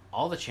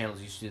the channels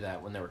used to do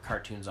that when there were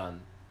cartoons on,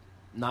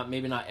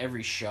 maybe not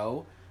every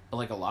show, but,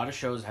 like, a lot of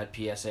shows had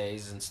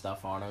PSAs and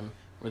stuff on them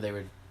where they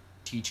would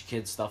teach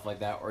kids stuff like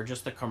that, or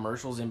just the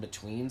commercials in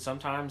between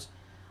sometimes,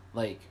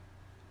 like,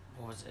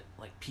 what was it,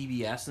 like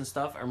PBS and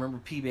stuff. I remember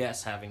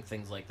PBS having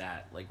things like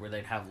that, like where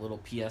they'd have little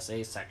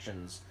PSA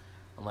sections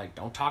on, like,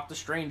 don't talk to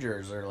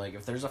strangers, or like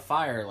if there's a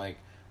fire, like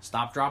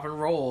stop, drop, and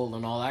roll,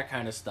 and all that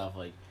kind of stuff.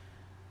 Like,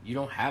 you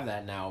don't have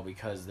that now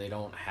because they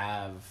don't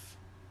have.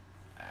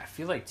 I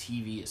feel like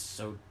TV is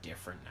so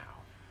different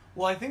now.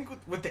 Well, I think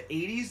with the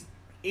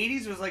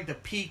 80s was like the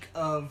peak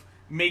of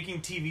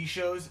making TV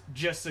shows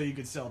just so you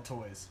could sell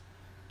toys.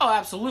 Oh,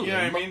 absolutely. You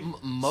know what I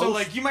mean? So,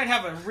 like, you might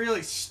have a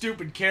really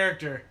stupid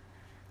character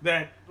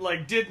that,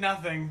 like, did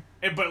nothing,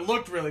 but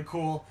looked really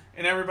cool,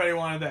 and everybody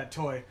wanted that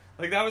toy.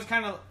 Like, that was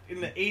kind of, in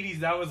the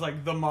 80s, that was,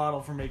 like, the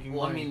model for making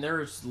Well, money. I mean,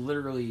 there's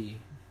literally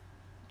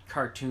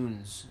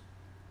cartoons,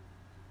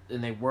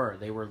 and they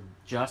were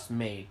just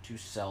made to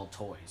sell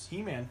toys.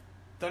 He-Man,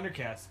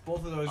 Thundercats,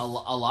 both of those. A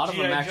lot of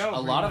G.I. them Joe,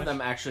 a lot pretty of them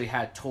much. actually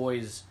had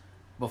toys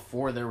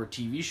before there were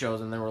TV shows,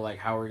 and they were like,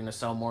 how are we going to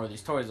sell more of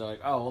these toys? They're like,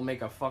 oh, we'll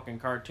make a fucking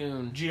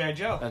cartoon G.I.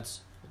 Joe.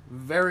 that's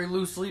very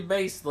loosely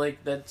based,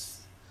 like,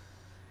 that's...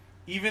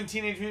 Even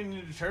Teenage Mutant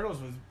Ninja Turtles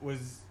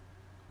was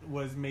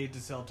made to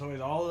sell toys.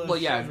 All those Well,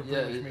 yeah, shows were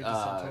pretty much made to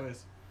sell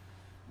toys.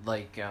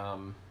 Like,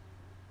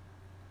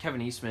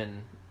 Kevin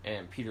Eastman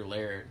and Peter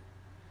Laird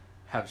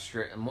have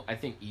I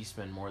think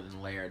Eastman more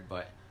than Laird,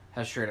 but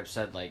have straight up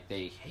said, like,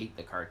 they hate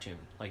the cartoon,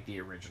 like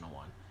the original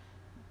one,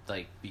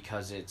 like,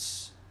 because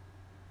it's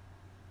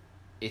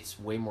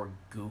way more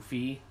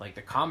goofy. Like,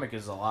 the comic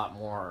is a lot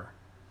more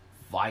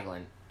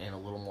violent and a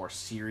little more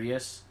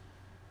serious.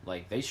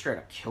 Like, they straight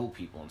up kill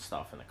people and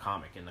stuff in the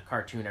comic. In the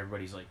cartoon,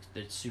 everybody's like,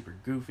 it's super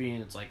goofy,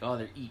 and it's like, oh,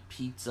 they eat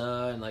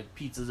pizza, and like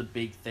pizza's a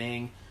big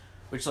thing.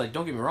 Which, like,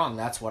 don't get me wrong,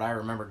 that's what I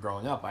remember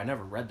growing up. I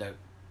never read the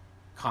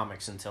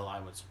comics until I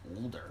was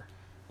older.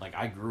 Like,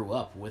 I grew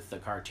up with the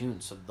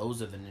cartoons, so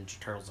those are the Ninja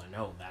Turtles I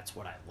know. That's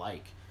what I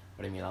like.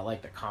 But I mean, I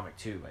like the comic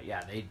too. But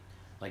yeah, they,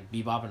 like,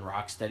 Bebop and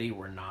Rocksteady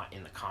were not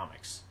in the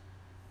comics,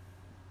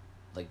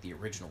 like the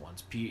original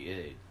ones.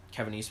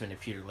 Kevin Eastman and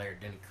Peter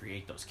Laird didn't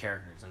create those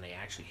characters, and they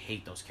actually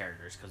hate those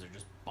characters because they're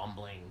just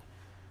bumbling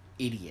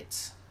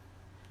idiots.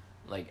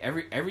 Like,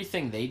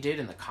 everything they did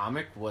in the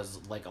comic was,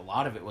 like, a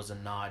lot of it was a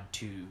nod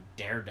to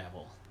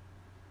Daredevil.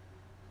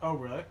 Oh,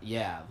 really?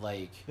 Yeah,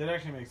 like... That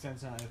actually makes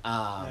sense now.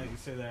 Now you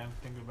say that, I'm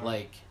thinking about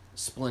like,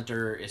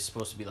 Splinter is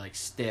supposed to be like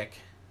Stick.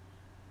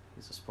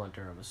 He's a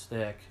splinter of a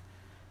stick.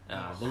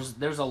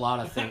 There's a lot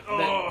of things.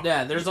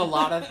 Yeah, there's a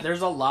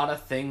lot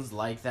of things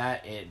like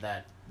that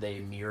that they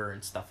mirror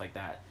and stuff like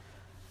that.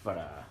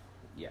 But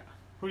yeah.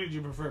 Who did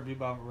you prefer,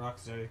 Bebop or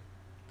Rocksteady?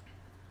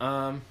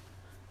 I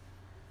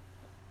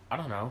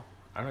don't know.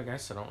 I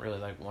guess I don't really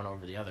like one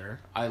over the other.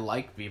 I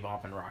like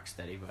Bebop and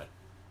Rocksteady, but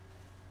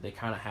they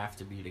kind of have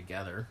to be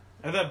together.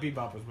 I thought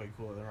Bebop was way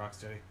cooler than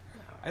Rocksteady.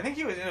 I think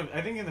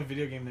in the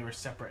video game they were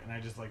separate, and I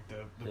just liked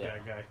the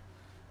bad guy.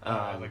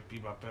 I like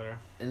Bebop better.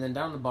 And then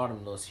down the bottom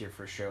of the list here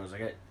for shows, I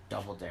got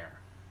Double Dare,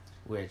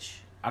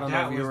 which I don't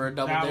know if you were a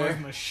Double Dare. That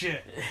was my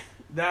shit.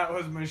 That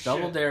was my shit.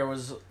 Double Dare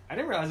was... I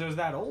didn't realize it was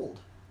that old.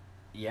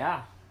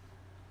 Yeah.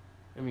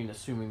 I mean,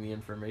 assuming the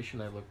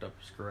information I looked up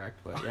is correct,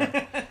 but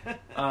yeah.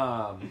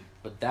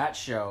 But that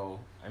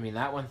show, I mean,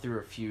 that went through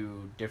a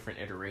few different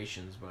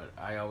iterations, but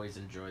I always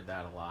enjoyed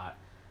that a lot.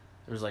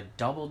 There was, like,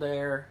 Double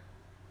Dare.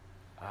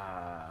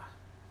 What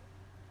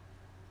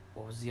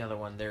was the other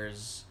one?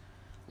 There's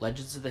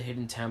Legends of the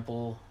Hidden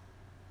Temple.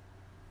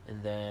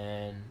 And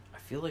then I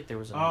feel like there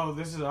was Oh,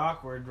 this is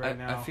awkward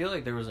now. I feel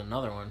like there was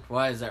another one.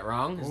 Why, is that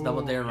wrong? Is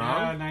Double Dare wrong?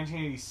 Yeah,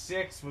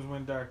 1986 was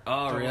when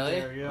Double really?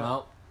 Dare, yeah.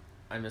 Well,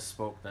 I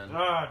misspoke then.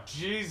 Oh,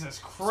 Jesus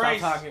Christ.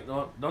 Stop talking.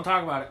 Don't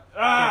talk about it.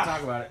 Can't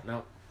talk about it.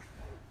 No.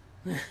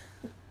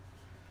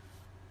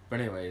 But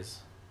anyways.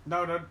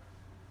 No.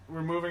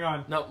 We're moving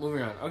on. No,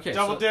 moving on. Okay.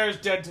 Double Dare is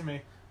dead to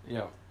me.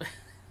 Yo.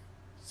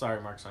 Sorry,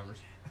 Mark Summers.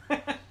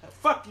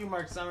 Fuck you,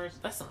 Mark Summers.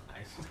 That's not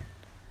nice.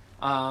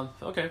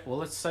 Okay, well,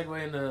 let's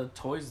segue into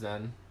toys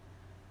then.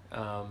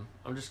 I'm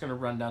just going to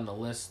run down the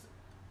list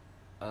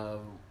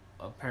of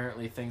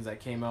apparently things that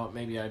came out.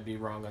 Maybe I'd be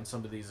wrong on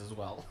some of these as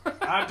well.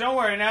 Don't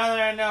worry. Now that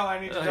I know, I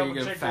need to double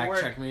check your work.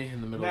 Fact check me in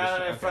the middle now of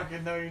the that I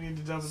fucking know, you need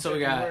to double check your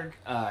work.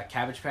 So we got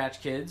Cabbage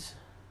Patch Kids.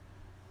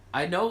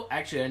 I know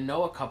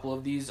a couple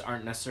of these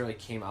aren't necessarily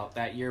came out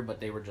that year, but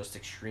they were just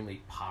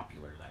extremely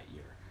popular that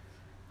year.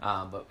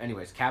 But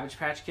anyways, Cabbage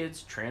Patch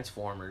Kids,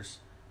 Transformers,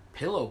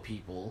 Pillow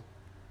People,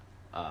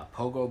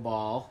 Pogo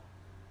Ball,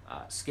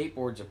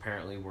 skateboards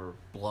apparently were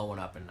blowing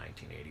up in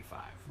 1985.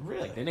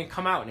 Really? Like, they didn't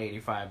come out in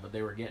 85, but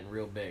they were getting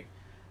real big.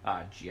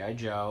 G.I.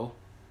 Joe,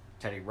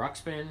 Teddy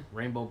Ruxpin,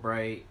 Rainbow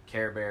Bright,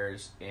 Care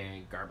Bears,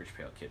 and Garbage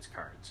Pail Kids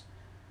cards.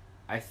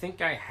 I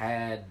think I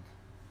had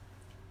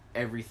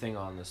everything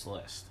on this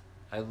list.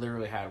 I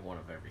literally had one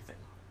of everything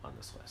on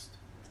this list.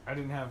 I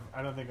don't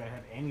think I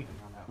had anything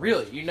on that list.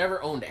 Really? You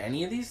never owned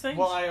any of these things?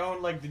 Well, I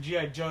owned, like, the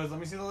G.I. Joes. Let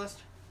me see the list.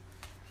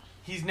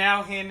 He's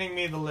now handing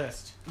me the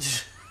list.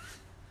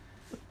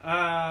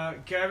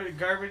 Cabbage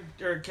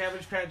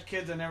Patch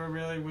Kids I never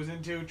really was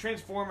into.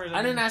 Transformers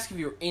I didn't ask if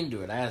you were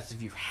into it. I asked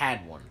if you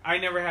had one. I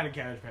never had a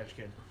Cabbage Patch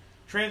Kid.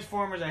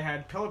 Transformers I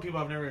had. Pillow People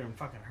I've never even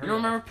fucking heard of. You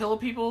don't remember Pillow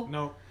People?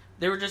 No.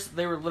 They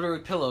were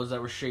literally pillows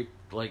that were shaped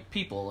like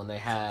people, and they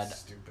had...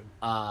 Stupid.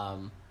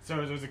 So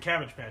it was a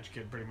Cabbage Patch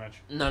Kid, pretty much.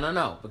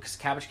 No, because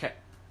Cabbage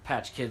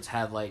Patch Kids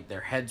had, like,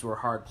 their heads were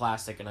hard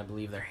plastic, and I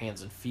believe their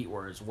hands and feet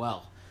were as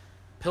well.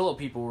 Pillow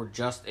People were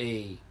just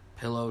a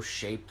pillow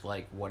shaped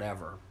like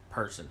whatever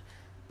person,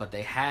 but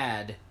they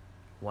had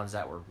ones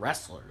that were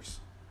wrestlers.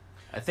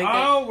 I think.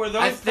 Were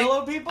those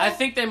Pillow People? I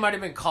think they might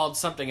have been called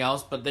something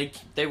else, but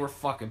they were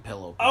fucking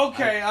Pillow People.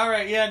 Okay, all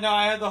right, yeah, no,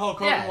 I had the Hulk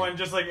Hogan one,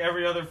 just like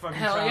every other fucking.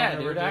 Hell child yeah,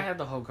 ever dude! did. I had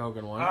the Hulk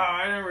Hogan one. Oh,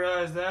 I didn't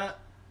realize that.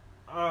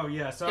 Oh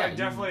yeah, so I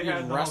definitely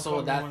had the wrestle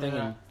Hulk with Hogan that thing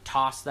one and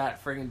toss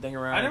that friggin' thing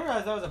around. I didn't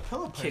realize that was a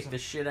pillow person. Kick the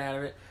shit out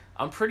of it.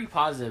 I'm pretty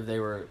positive they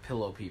were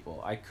Pillow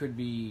People. I could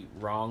be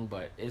wrong,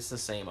 but it's the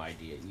same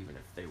idea, even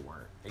if they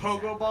weren't.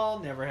 Exactly. Pogo Ball?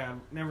 Never have.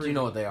 Do you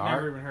know what they are?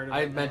 Never even heard of it.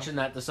 I mentioned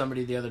that to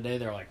somebody the other day.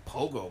 They're like,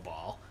 Pogo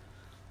Ball.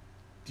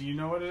 Do you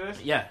know what it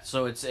is? Yeah,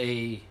 so it's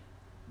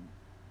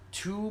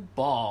two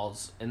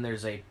balls, and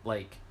there's they're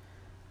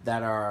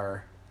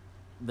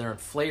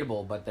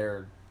inflatable, but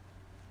they're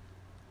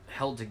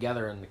held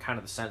together in the kind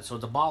of the center. So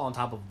it's a ball on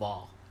top of a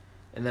ball.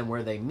 And then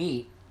where they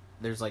meet,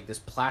 there's like this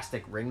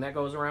plastic ring that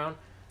goes around.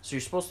 So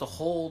you're supposed to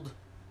hold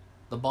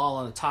the ball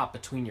on the top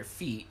between your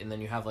feet, and then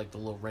you have like the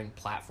little ring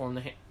platform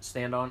to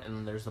stand on, and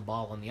then there's the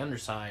ball on the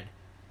underside,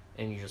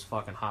 and you just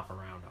fucking hop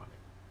around on it.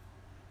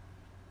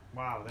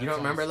 Wow. You don't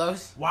remember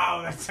those?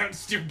 Wow, that sounds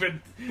stupid.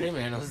 Hey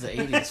man, it was the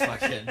 80s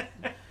fucking.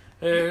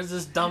 There's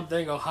this dumb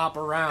thing go hop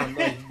around.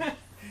 Like,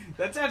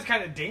 that sounds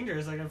kind of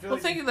dangerous. Like I feel. Well,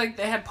 thinking like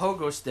they had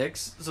pogo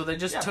sticks, so they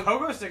just took.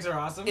 Pogo sticks are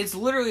awesome. It's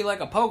literally like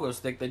a pogo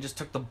stick. They just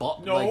took the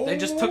ball. No, like, they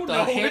just took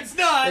the hand. It's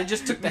not. They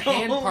just took the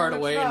hand part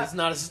away, and it's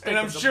not a stick. And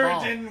I'm it's sure a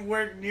ball. it didn't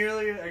work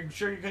nearly. I'm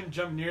sure you couldn't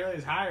jump nearly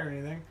as high or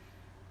anything.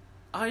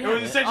 Oh yeah, it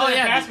was essentially a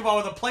basketball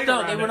with a plate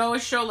around they it. would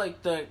always show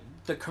like the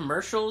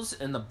commercials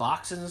and the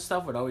boxes and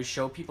stuff would always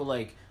show people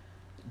like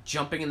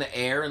jumping in the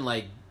air and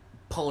like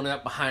pulling it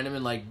up behind them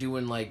and like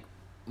doing like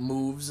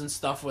moves and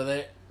stuff with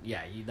it.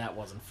 Yeah, that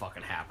wasn't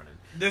fucking happening.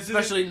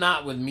 Especially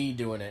not with me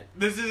doing it.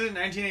 This is in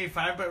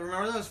 1985, but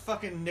remember those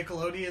fucking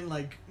Nickelodeon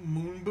like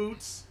moon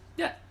boots?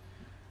 Yeah.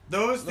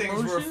 Those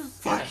things were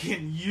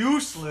fucking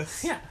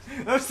useless. Yeah.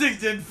 Those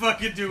things didn't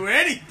fucking do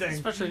anything.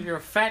 Especially if you're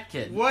a fat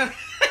kid. What?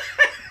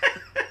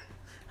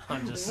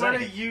 I'm just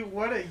saying.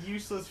 What a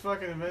useless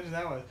fucking invention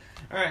that was.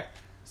 Alright,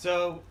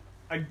 so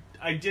I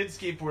did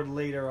skateboard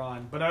later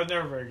on, but I was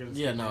never very good at skateboarding.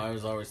 Yeah, no, I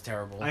was always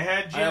terrible.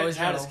 I always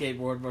had a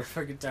skateboard, but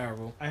freaking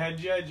terrible. I had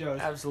G.I. Joes.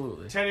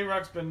 Absolutely. Teddy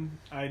Ruxpin,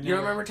 Do you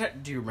remember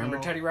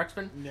Teddy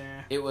Ruxpin? Nah.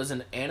 It was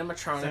an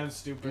animatronic... Sounds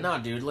stupid. No,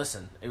 dude,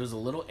 listen. It was a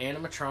little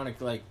animatronic,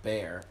 like,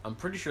 bear. I'm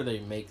pretty sure they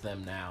make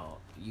them now.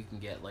 You can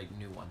get, like,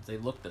 new ones. They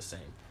look the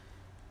same.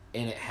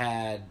 And it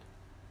had,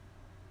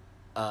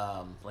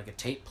 like, a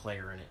tape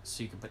player in it.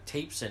 So you could put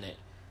tapes in it.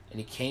 And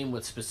he came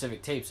with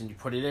specific tapes, and you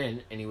put it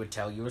in, and he would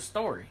tell you a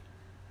story.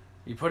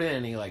 You put it in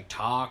and he like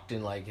talked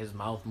and like his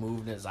mouth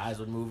moved and his eyes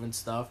would move and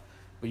stuff.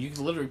 But you could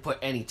literally put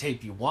any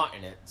tape you want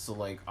in it. So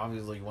like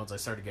obviously once I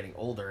started getting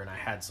older and I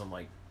had some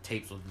like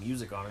tapes with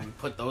music on them, you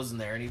put those in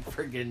there and he'd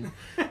freaking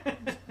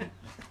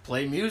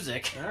play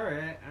music.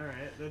 Alright.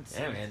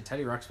 Yeah man,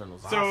 Teddy Ruxpin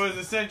was awesome. So it was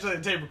essentially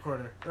a tape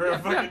recorder. Or a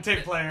fucking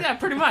tape player. Yeah,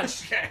 pretty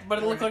much. Okay.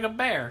 But it looked like a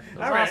bear. It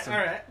was awesome.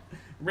 Alright.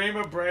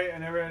 Rainbow Bright, I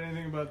never had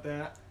anything about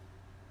that.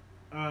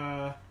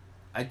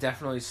 I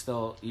definitely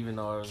still, even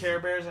though I was...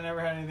 Care Bears, I never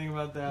had anything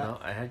about that. No,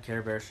 I had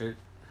Care Bear shit.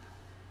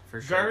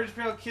 For sure. Garbage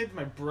Pail Kids,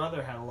 my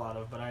brother had a lot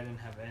of, but I didn't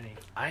have any.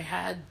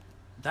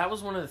 That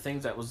was one of the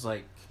things that was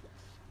like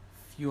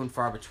few and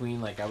far between.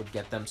 Like I would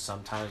get them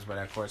sometimes, but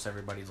of course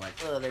everybody's like,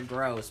 oh, they're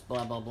gross,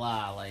 blah, blah,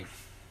 blah. Like,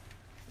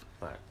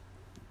 but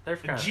they're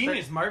kind of...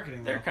 Genius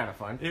marketing, They're kind of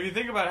fun. If you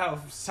think about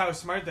how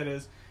smart that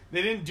is,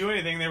 they didn't do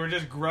anything. They were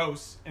just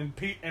gross, and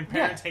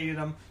parents hated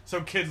them,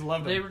 so kids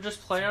loved them. They were just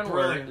play on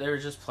words. They were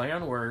just play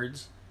on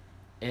words,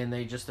 and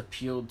they just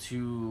appealed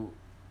to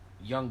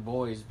young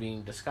boys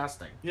being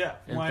disgusting. Yeah,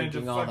 and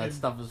thinking all that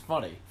stuff is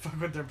funny.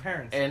 Fuck with their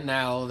parents. And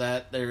now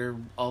that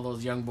all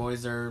those young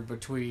boys are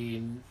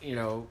between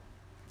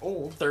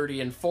old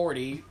 30 and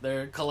 40,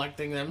 they're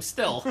collecting them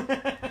still,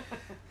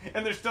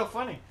 and they're still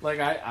funny. Like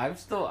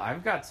I've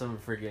got some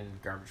freaking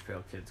Garbage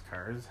Pail Kids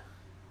cards.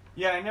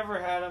 Yeah, I never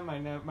had them.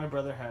 My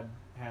brother had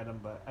them,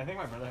 but I think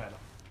my brother had them.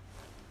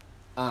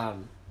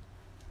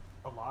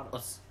 A lot of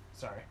them.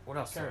 Sorry. What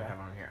else do I have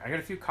on here? I got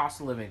a few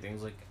cost of living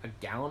things, like a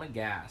gallon of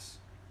gas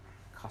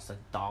costs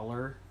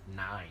 $1.09.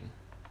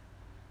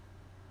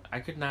 I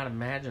could not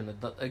imagine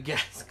a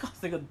gas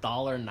costing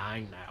 $1.09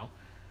 now.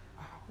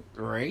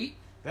 Right?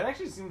 That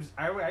actually seems...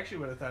 I actually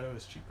would have thought it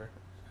was cheaper.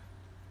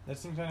 That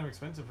seems kind of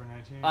expensive for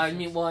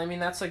 1986. I mean,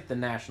 that's like the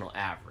national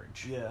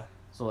average. Yeah.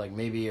 So, like,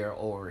 maybe you're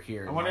over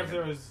here. I wonder if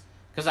there was...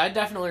 Because I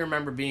definitely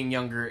remember being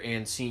younger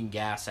and seeing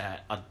gas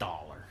at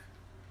 $1.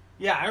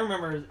 Yeah, I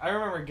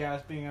remember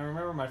gas being... I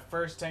remember my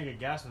first tank of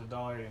gas was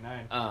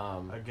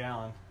 $1.89 a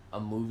gallon. A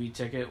movie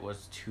ticket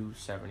was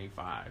 $2.75.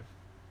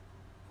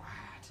 What?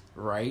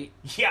 Right?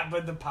 Yeah,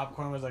 but the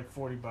popcorn was like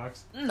 $40.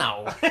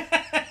 No.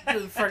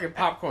 The freaking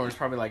popcorn was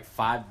probably like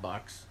 $5.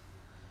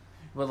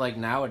 But like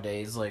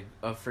nowadays, like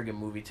a friggin'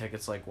 movie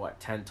ticket's like what,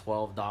 $10,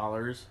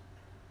 $12?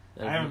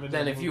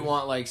 Then if you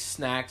want like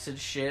snacks and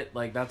shit,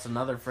 like that's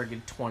another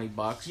friggin'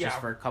 $20 just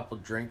for a couple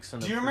drinks.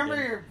 And do you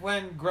remember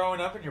when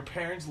growing up and your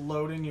parents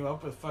loading you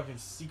up with fucking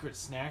secret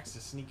snacks to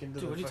sneak into?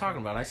 Dude, what are you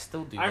talking about? I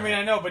still do. I mean,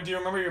 I know, but do you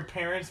remember your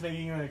parents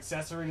making you an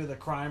accessory to the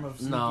crime of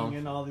sneaking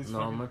in all these?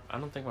 No, I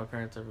don't think my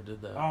parents ever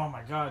did that. Oh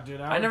my god, dude!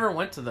 I never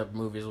went to the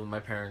movies with my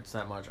parents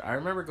that much. I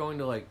remember going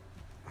to like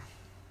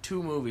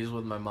 2 movies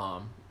with my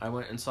mom. I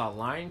went and saw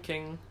Lion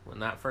King when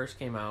that first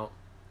came out.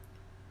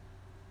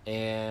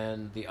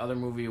 And the other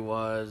movie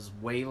was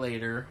way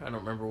later. I don't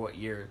remember what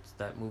year. It's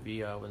that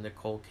movie with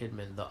Nicole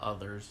Kidman, The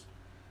Others.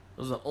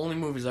 Those are the only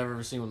movies I've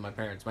ever seen with my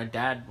parents. My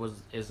dad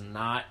is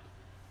not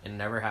and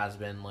never has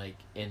been like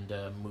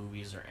into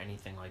movies or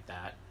anything like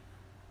that.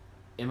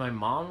 And my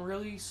mom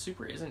really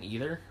super isn't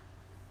either.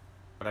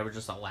 But I was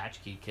just a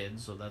latchkey kid,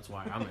 so that's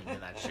why I'm into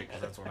that shit,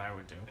 because that's what I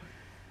would do.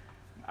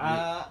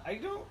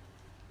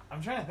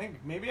 I'm trying to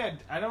think. Maybe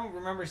I don't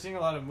remember seeing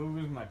a lot of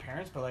movies with my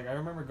parents, but like I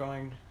remember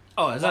going...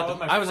 Oh,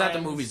 I was at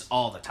the movies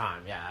all the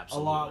time. Yeah,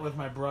 absolutely. A lot with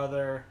my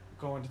brother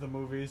going to the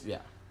movies. Yeah.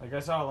 Like I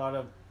saw a lot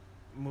of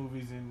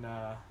movies in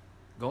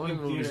going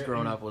to movies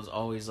growing up was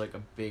always like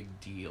a big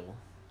deal.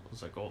 It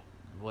was like, oh,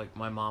 like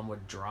my mom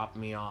would drop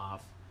me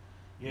off.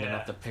 Yeah. And then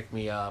have to pick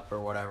me up or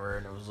whatever,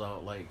 and it was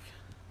like,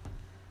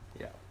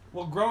 yeah.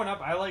 Well, growing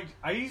up,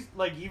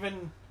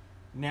 even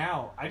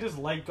now, I just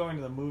like going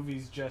to the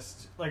movies.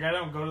 Just like I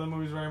don't go to the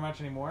movies very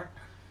much anymore,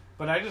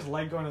 but I just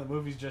like going to the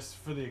movies just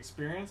for the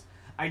experience.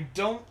 I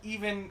don't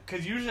even...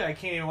 Because usually I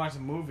can't even watch a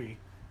movie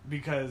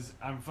because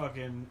I'm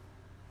fucking...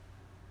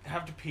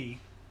 have to pee.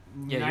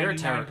 Yeah, you're a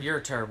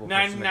terrible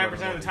person 99% of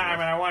the time,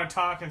 and I want to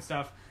talk and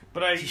stuff.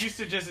 But I used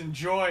to just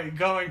enjoy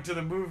going to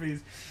the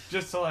movies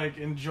just to, like,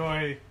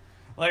 enjoy...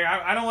 Like,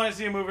 I don't want to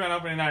see a movie on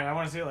opening night. I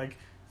want to see it, like,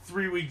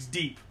 3 weeks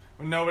deep.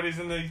 When nobody's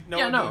in the...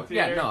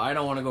 I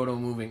don't want to go to a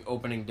movie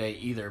opening day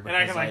either. And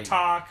I can, like,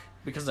 talk...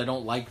 Because I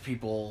don't like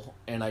people,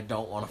 and I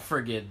don't want to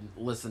friggin'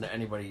 listen to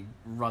anybody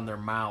run their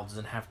mouths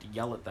and have to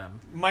yell at them.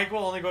 Mike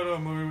will only go to a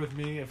movie with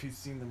me if he's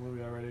seen the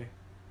movie already.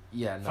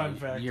 Yeah, no, Fun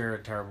fact. You're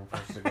a terrible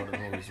person to go to the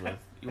movies with.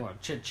 You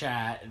want to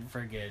chit-chat and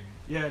friggin'...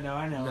 Yeah, no,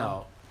 I know.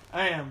 No.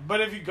 I am.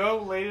 But if you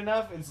go late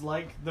enough, it's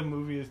like the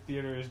movie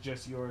theater is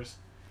just yours.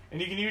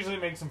 And you can usually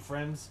make some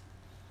friends.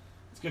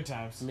 It's good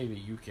times. Maybe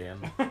you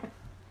can.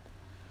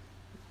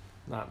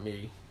 Not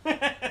me.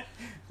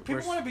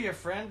 People want to be your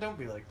friend, don't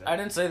be like that. I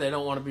didn't say they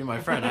don't want to be my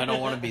friend. I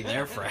don't want to be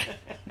their friend.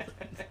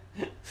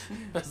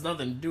 That's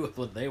nothing to do with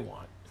what they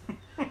want.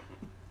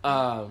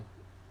 And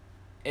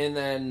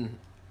then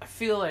I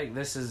feel like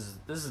this is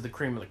the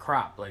cream of the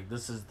crop. Like,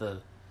 this is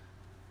the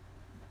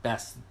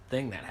best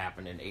thing that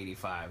happened in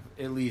 '85,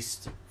 at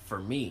least for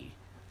me,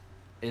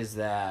 is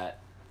that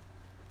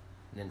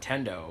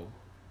Nintendo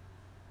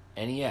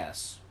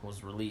NES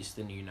was released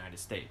in the United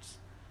States.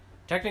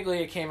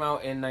 Technically, it came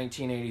out in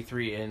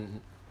 1983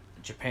 in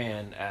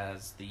Japan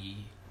as the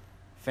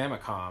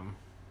Famicom,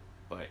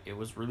 but it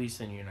was released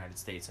in the United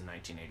States in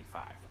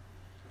 1985.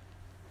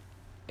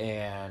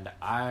 And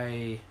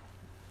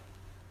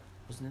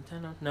was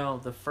Nintendo? No,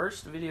 the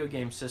first video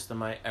game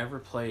system I ever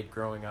played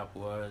growing up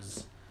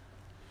was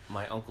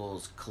my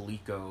uncle's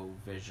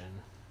ColecoVision.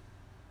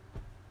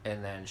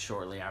 And then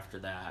shortly after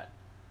that,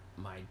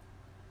 my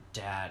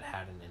dad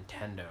had a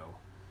Nintendo.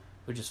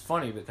 Which is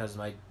funny because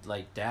my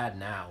dad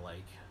now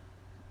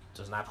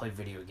does not play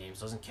video games,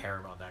 doesn't care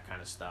about that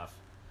kind of stuff.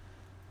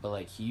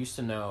 But he used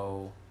to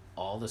know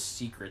all the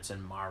secrets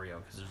in Mario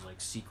because there's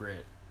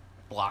secret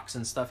blocks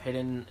and stuff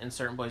hidden in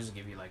certain places to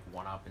give you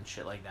 1-up and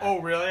shit like that. Oh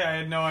really? I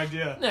had no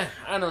idea.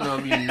 I don't know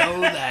if you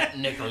know that,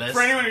 Nicholas.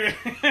 For anyone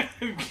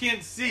who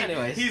can't see,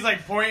 anyways, he's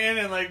pointing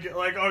and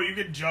oh, you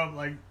can jump,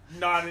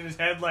 nodding his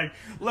head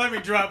let me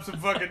drop some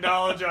fucking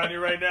knowledge on you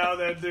right now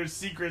that there's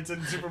secrets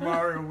in Super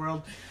Mario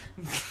World.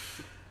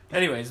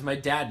 Anyways, my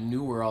dad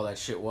knew where all that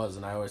shit was,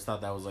 and I always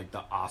thought that was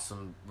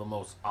the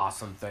most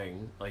awesome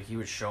thing. He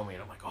would show me,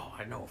 and I'm like, oh,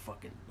 I know a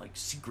fucking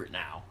secret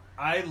now.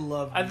 I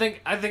love. I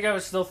think I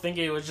was still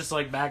thinking it was just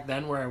back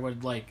then where I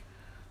would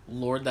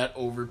lord that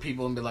over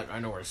people and be like, I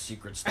know where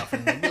secret stuff is.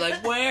 And they'd be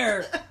like,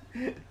 where?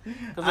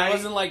 Because it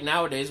wasn't like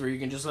nowadays where you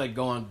can just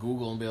go on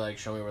Google and be like,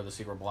 show me where the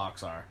secret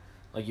blocks are.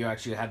 You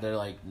actually had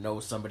to know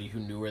somebody who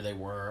knew where they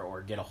were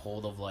or get a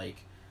hold of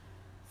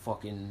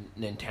fucking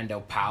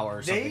Nintendo Power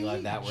or something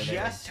like that where they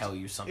would tell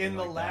you something in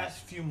the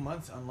last few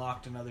months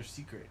unlocked another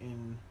secret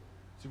in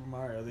Super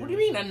Mario. What do you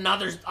mean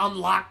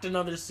unlocked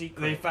another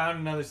secret? They found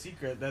another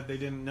secret that they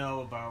didn't know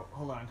about.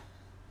 Hold on.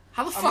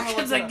 How the I'm fuck gonna has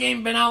look it that up.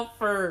 game been out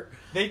for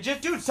They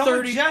just, dude,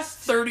 someone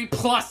 30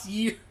 plus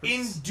years?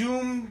 in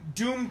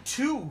Doom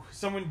 2,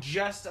 someone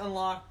just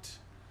unlocked.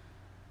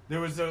 There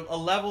was a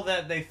level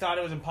that they thought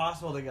it was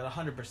impossible to get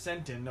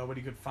 100% in.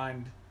 Nobody could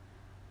find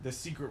the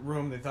secret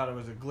room. They thought it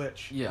was a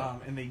glitch. Yeah.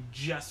 And they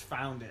just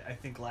found it, I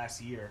think,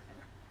 last year.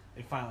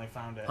 They finally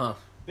found it. Huh.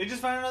 They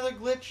just found another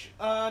glitch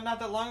not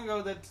that long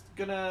ago that's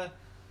gonna...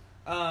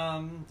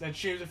 that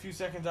shaves a few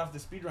seconds off the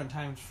speedrun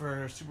times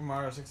for Super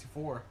Mario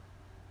 64.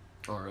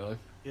 Oh, really?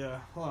 Yeah.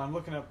 Hold on, I'm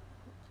looking up...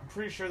 I'm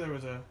pretty sure there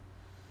was a...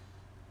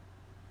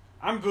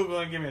 I'm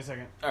Googling. Give me a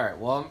second. All right.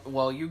 Well,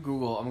 while you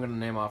Google, I'm gonna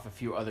name off a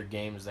few other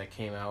games that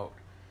came out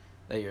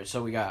that year.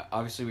 So we got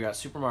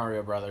Super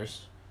Mario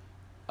Brothers,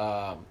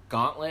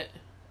 Gauntlet,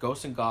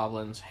 Ghosts and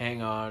Goblins,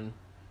 Hang On,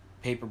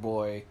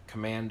 Paperboy,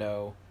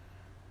 Commando.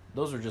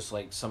 Those are just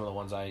like some of the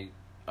ones I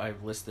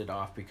listed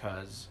off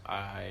because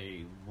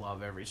I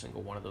love every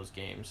single one of those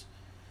games.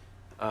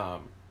 The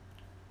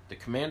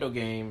Commando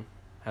game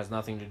has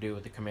nothing to do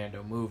with the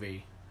Commando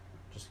movie,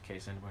 just in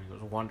case anybody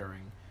was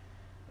wondering.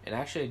 And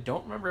actually, I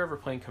don't remember ever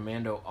playing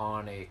Commando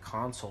on a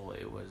console.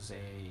 It was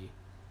a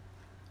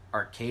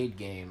arcade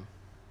game,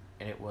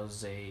 and it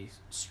was a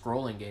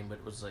scrolling game, but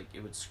it was like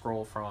it would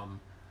scroll from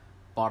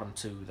bottom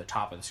to the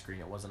top of the screen.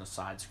 It wasn't a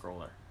side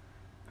scroller.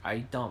 I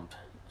dumped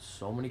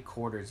so many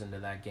quarters into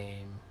that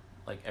game,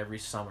 like every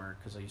summer,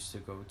 because I used to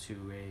go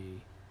to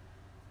a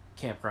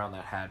campground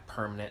that had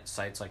permanent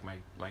sites. Like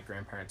my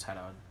grandparents had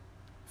a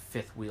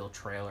fifth wheel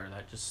trailer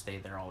that just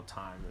stayed there all the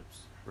time. It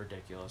was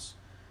ridiculous.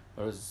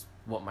 It was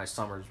what my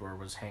summers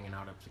was hanging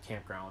out at the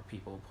campground with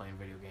people playing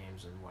video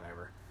games and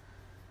whatever.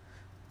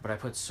 But I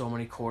put so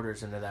many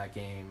quarters into that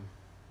game,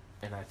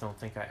 and I don't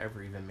think I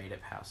ever even made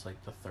it past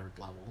like the third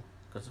level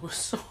because it was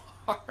so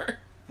hard.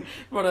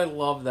 But I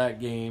love that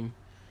game.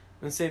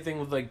 And same thing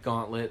with like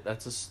Gauntlet.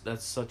 That's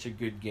such a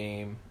good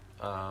game.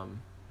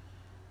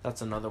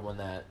 That's another one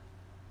that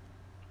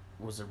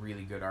was a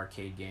really good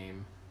arcade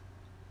game.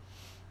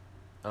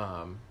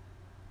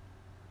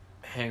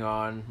 Hang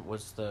On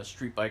was the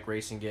street bike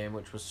racing game,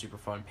 which was super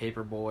fun.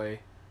 Paperboy,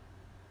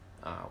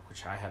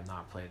 which I have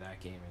not played that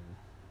game in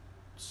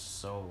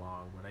so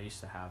long, but I used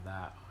to have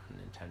that on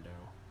Nintendo.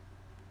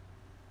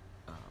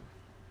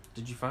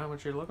 Did you find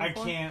what you're looking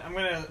for? I can't. I'm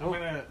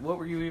gonna. What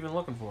were you even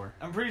looking for?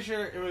 I'm pretty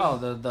sure it was. Oh,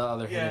 the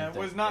other. Yeah, hidden it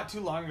was thing. not too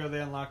long ago they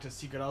unlocked a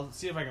secret. I'll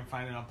see if I can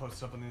find it. I'll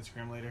post it up on the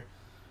Instagram later.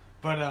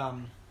 But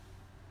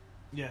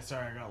yeah.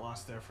 Sorry, I got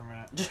lost there for a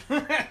minute.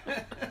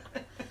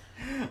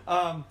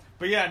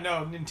 But yeah,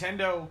 no.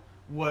 Nintendo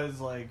was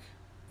like,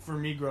 for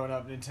me growing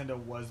up, Nintendo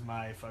was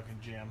my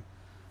fucking jam.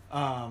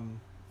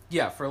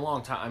 Yeah, for a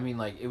long time. I mean,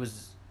 like, it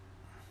was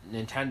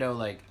Nintendo.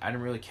 Like, I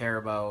didn't really care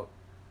about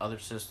other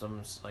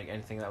systems, like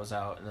anything that was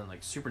out, and then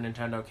like Super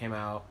Nintendo came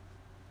out,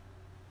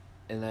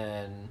 and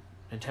then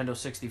Nintendo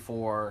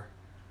 64,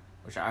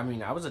 which I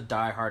mean I was a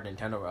diehard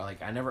Nintendo.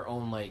 Like I never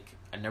owned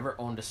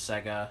a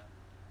Sega.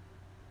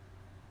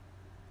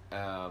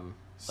 Like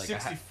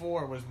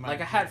 64 was my.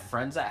 Like I had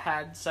friends that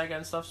had Sega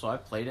and stuff, so I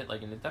played it.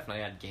 Like and it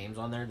definitely had games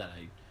on there that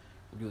I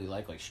really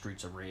like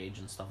Streets of Rage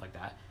and stuff like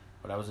that.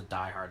 But I was a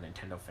diehard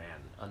Nintendo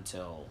fan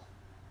until,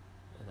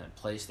 and then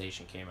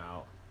PlayStation came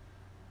out.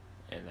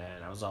 And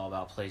then I was all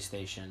about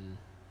PlayStation. And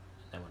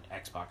then when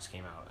Xbox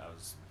came out, I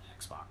was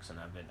Xbox, and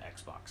I've been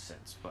Xbox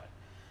since. But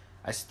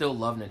I still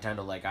love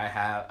Nintendo. Like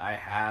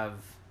I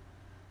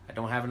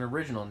don't have an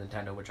original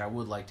Nintendo, which I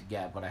would like to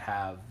get, but I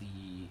have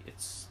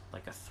it's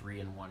like a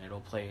 3-in-1. It'll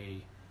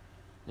play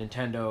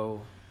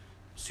Nintendo,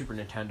 Super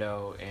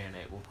Nintendo, and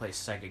it will play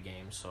Sega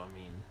games. So I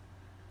mean,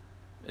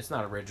 it's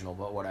not original,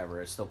 but whatever.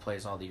 It still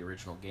plays all the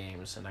original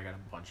games, and I got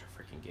a bunch of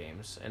freaking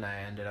games. And I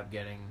ended up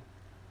getting.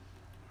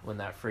 When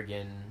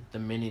the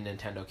mini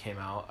Nintendo came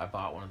out, I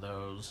bought one of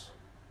those.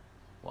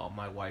 Well,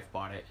 my wife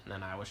bought it, and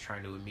then I was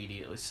trying to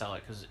immediately sell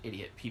it because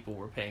idiot people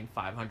were paying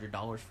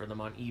 $500 for them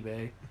on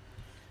eBay.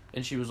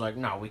 And she was like,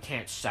 no, we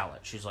can't sell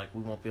it. She's like,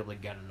 we won't be able to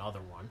get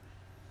another one.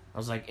 I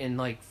was like, in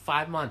like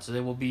 5 months,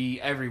 they will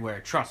be everywhere.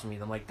 Trust me.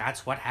 I'm like,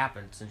 that's what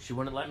happens. And she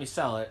wouldn't let me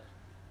sell it.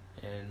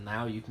 And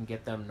now you can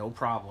get them no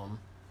problem.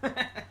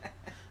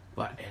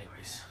 But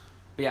anyways.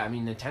 But yeah, I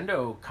mean,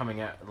 Nintendo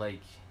coming out, like...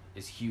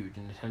 is huge,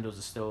 and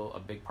Nintendo's still a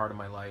big part of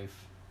my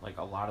life. Like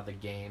a lot of the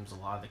games, a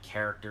lot of the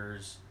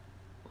characters,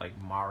 like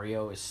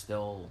Mario is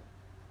still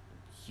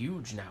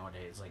huge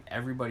nowadays. Like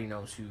everybody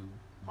knows who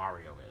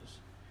Mario is.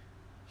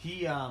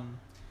 He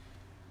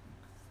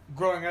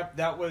growing up,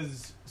 that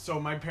was so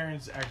my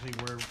parents actually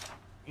were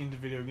into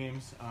video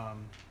games.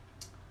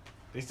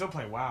 They still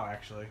play WoW,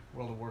 actually,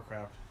 World of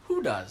Warcraft.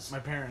 Who does? My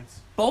parents.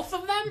 Both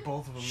of them?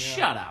 Both of them. Yeah.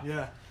 Shut up.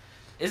 Yeah.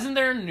 Isn't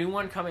there a new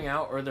one coming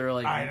out, or they're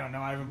like? I don't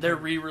know. I haven't. They're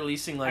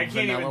re-releasing like I can't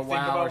vanilla even think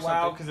WoW about or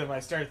WoW something. because if I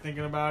start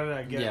thinking about it,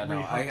 I get Yeah, no,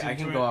 I can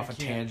into go it. off a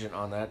tangent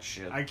on that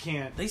shit. I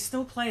can't. They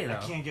still play though. I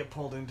can't get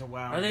pulled into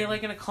WoW. Are they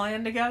like in a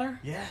clan together?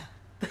 Yeah.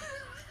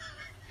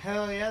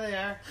 Hell yeah, they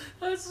are.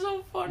 That's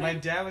so funny. My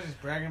dad was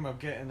just bragging about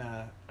getting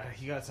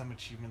he got some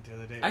achievement the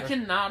other day. I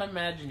cannot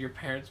imagine your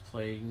parents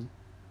playing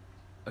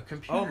a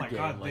computer game Oh my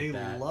god, like they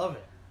that. love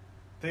it.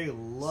 They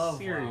love WoW.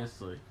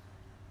 Seriously.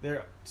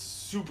 They're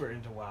super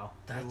into WoW.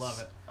 They love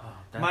it.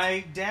 Oh,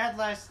 My dad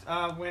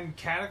when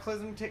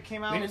Cataclysm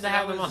came out. We need to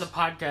have him on the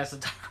podcast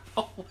and talk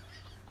about.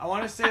 I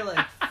want to say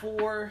like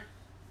four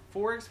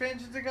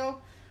expansions ago,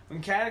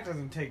 when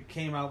Cataclysm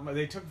came out,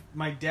 they took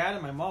my dad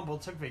and my mom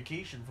both took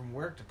vacation from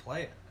work to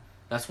play it.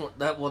 That's what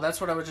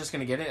I was just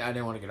gonna get in. I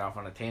didn't want to get off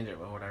on a tangent,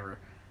 but whatever.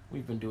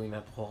 We've been doing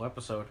that the whole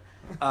episode.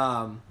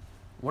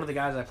 One of the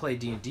guys I play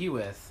D&D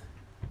with,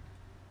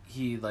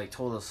 he like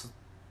told us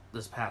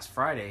this past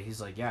Friday.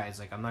 He's like,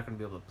 I'm not gonna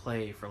be able to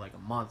play for like a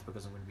month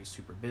because I'm gonna be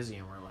super busy.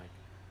 And we're like,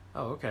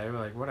 oh, okay, we're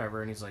like,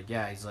 whatever. And he's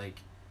like,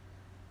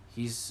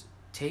 he's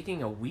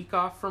taking a week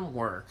off from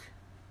work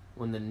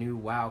when the new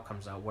WoW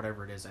comes out,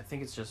 whatever it is. I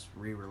think it's just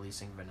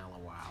re-releasing vanilla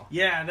WoW.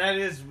 Yeah, that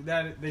is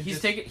that.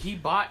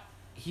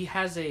 He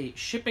has a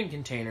shipping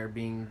container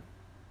being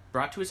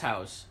brought to his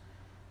house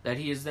that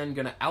he is then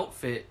gonna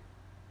outfit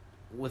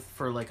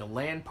for like a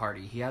LAN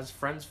party. He has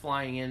friends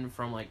flying in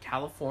from like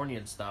California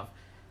and stuff,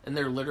 and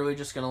they're literally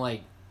just gonna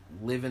like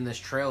live in this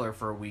trailer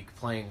for a week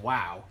playing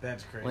WoW.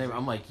 That's crazy.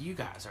 I'm like, you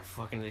guys are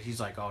fucking. He's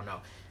like, oh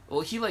no.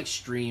 Well, he like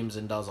streams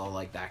and does all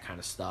like that kind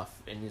of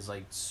stuff, and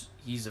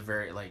he's a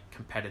very like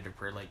competitive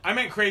person. Like, I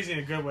meant crazy in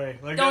a good way.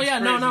 Like, oh that's yeah,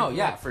 crazy. no,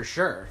 yeah, for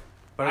sure.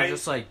 But I'm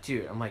just like,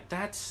 dude, I'm like,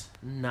 that's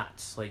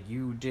nuts. Like,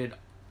 you did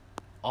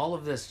all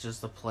of this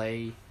just to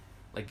play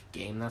like a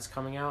game that's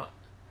coming out.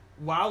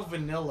 WoW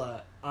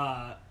Vanilla,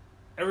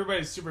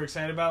 everybody's super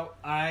excited about.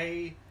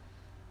 I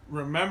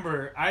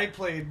remember I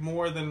played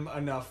more than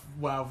enough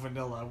WoW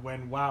Vanilla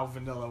when WoW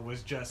Vanilla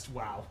was just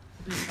WoW.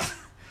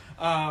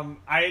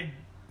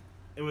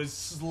 It was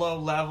slow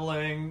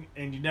leveling,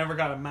 and you never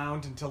got a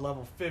mount until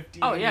level 50.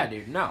 Oh yeah,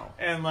 dude, no.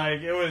 And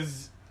like it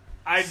was,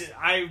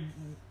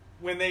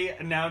 when they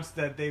announced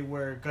that they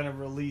were gonna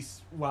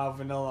release WoW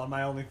Vanilla,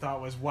 my only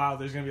thought was, wow,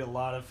 there's gonna be a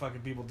lot of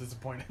fucking people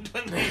disappointed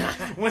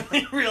when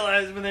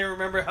they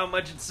remember how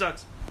much it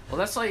sucks. Well,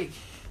 that's like,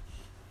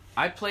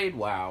 I played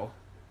WoW,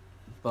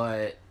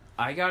 but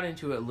I got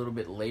into it a little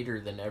bit later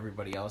than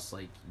everybody else,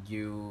 like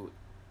you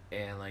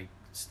and like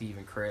Steve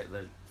and Crit,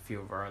 a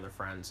few of our other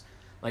friends,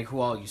 like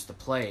who all used to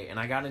play, and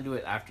I got into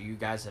it after you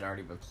guys had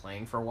already been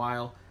playing for a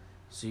while,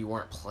 so you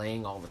weren't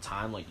playing all the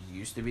time like you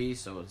used to be,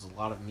 so it was a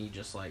lot of me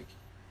just like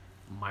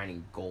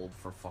mining gold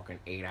for fucking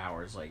 8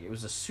 hours. Like, it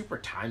was a super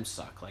time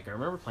suck. Like, I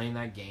remember playing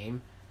that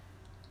game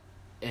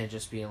and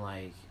just being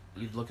like,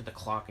 you'd look at the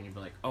clock and you'd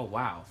be like, oh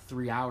wow,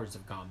 3 hours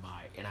have gone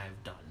by and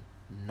I've done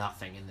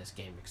nothing in this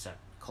game except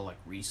collect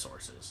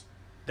resources.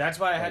 That's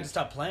why I had to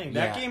stop playing.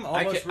 That game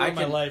almost ruined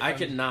my life. I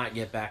could not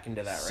get back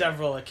into that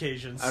several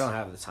occasions. I don't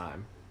have the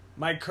time.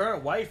 My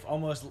current wife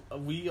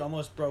we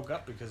almost broke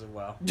up because of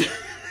WoW.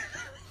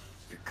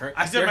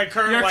 I said my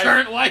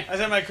current wife. I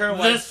said my current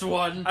wife. This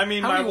one. I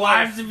mean, how my many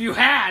wife, wives have you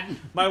had?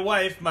 My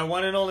wife, my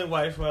one and only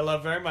wife, who I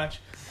love very much.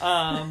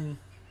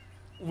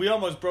 We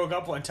almost broke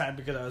up one time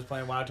because I was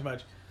playing WoW too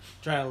much,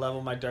 trying to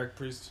level my Dark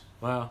Priest.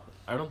 Wow,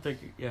 I don't think.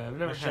 Yeah, I've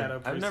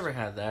never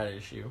had that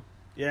issue.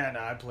 Yeah, no,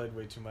 I played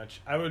way too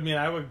much. I would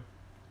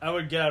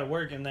get out of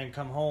work and then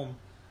come home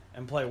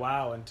and play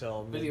WoW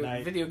until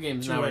midnight. Video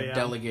games now are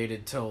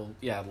delegated till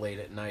late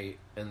at night,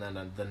 and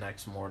then the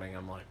next morning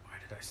I'm like, why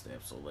did I stay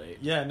up so late?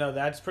 Yeah, no,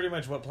 that's pretty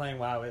much what playing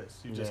WoW is.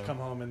 You just come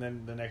home and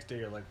then the next day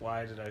you're like,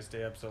 why did I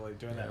stay up so late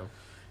doing that?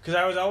 Because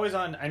I was always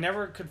on. I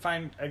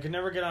could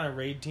never get on a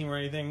raid team or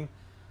anything.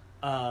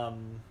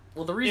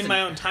 Well, the reason in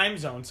my own time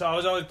zone, so I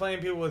was always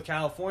playing people with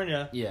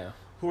California. Yeah.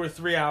 Who were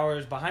 3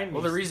 hours behind me.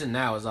 Well, the reason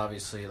now is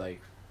obviously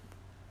like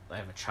I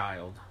have a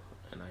child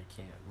and I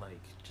can't like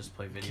just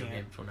play video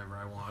games whenever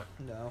I want.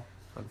 No.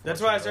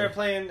 That's why I started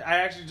playing. I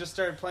actually just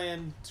started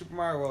playing Super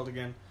Mario World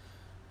again,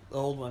 the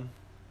old one.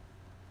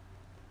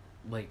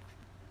 Like,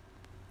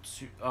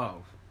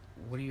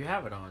 what do you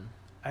have it on?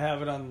 I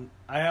have it on.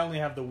 I only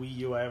have the Wii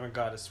U. I haven't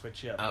got a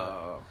Switch yet.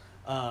 Oh.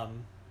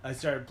 I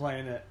started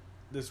playing it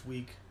this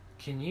week.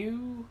 Can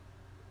you,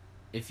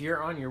 if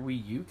you're on your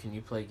Wii U, can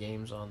you play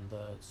games on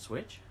the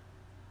Switch?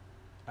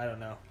 I don't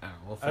know. I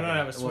don't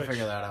have a Switch. We'll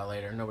figure that out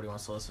later. Nobody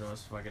wants to listen to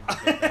us fucking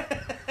get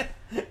that.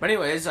 But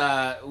anyways,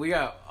 we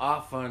got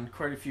off on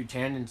quite a few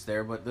tangents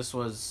there, but this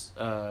was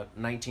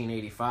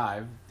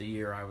 1985, the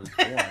year I was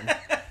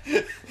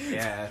born.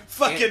 Yeah.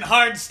 Fucking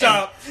hard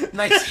stop.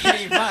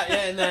 1985,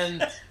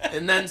 yeah,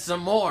 and then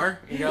some more.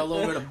 You got a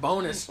little bit of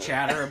bonus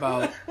chatter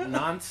about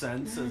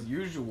nonsense as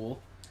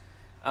usual.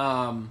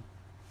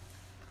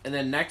 And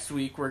then next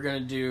week we're gonna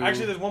do.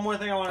 Actually, there's one more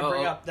thing I want to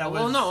bring up.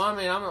 Well, no, I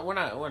mean we're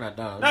not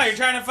done. No, you're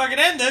trying to fucking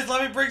end this.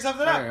 Let me bring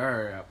something up. All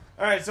right.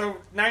 All right. So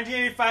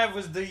 1985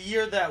 was the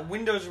year that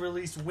Windows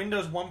released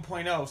Windows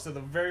 1.0. So the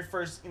very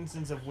first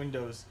instance of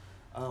Windows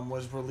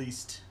was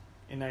released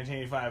in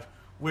 1985.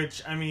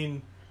 Which, I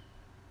mean,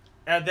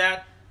 at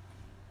that,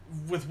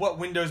 with what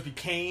Windows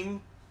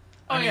became,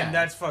 I mean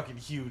that's fucking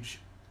huge.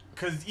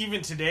 Because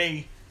even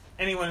today,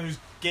 anyone who's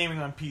gaming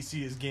on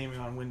PC is gaming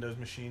on Windows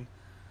machine.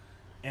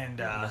 And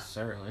not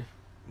necessarily.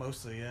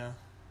 Mostly, yeah.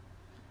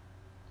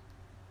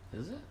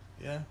 Is it?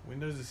 Yeah,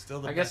 Windows is still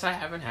the I guess I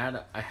haven't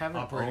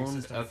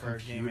owned a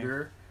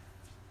computer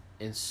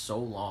in so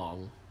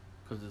long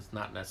because it's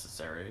not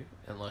necessary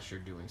unless you're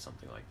doing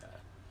something like that.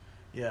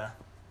 Yeah.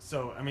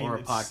 So, I mean, or a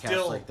it's podcast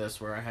still like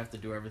this where I have to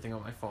do everything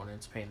on my phone and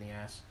it's a pain in the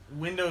ass.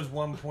 Windows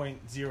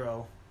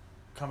 1.0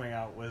 coming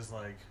out was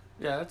like...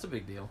 Yeah, that's a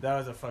big deal. That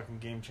was a fucking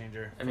game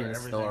changer. I mean, it's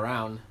everything. still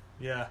around.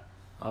 Yeah.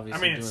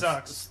 Obviously, I mean, it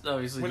sucks.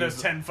 Obviously,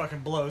 Windows 10 fucking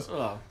blows.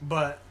 Oh.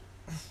 But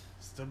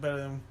still better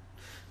than...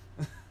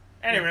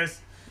 Anyways.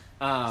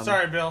 Um,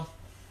 Sorry, Bill.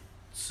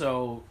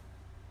 So,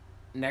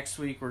 next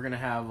week we're going to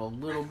have a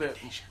little bit...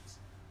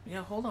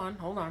 Yeah, hold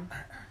on.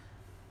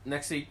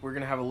 Next week we're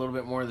going to have a little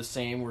bit more of the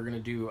same. We're going to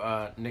do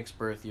Nick's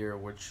birth year,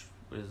 which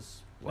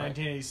is... What?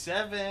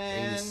 1987.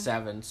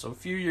 87. So, a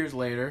few years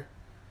later.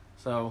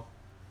 So,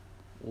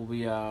 we'll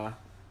be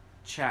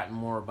chatting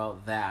more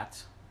about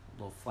that.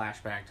 A little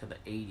flashback to the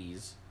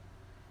 80s.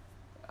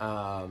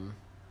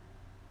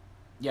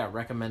 Yeah,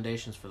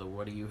 recommendations for the...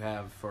 What do you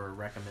have for a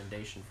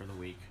recommendation for the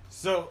week?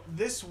 So,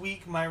 this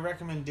week, my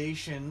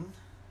recommendation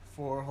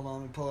for... Hold on,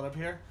 let me pull it up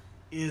here.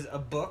 Is a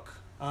book.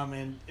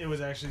 And it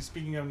was actually,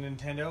 speaking of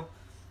Nintendo,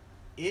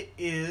 it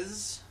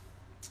is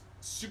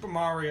Super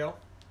Mario,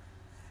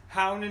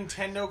 How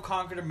Nintendo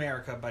Conquered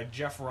America by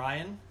Jeff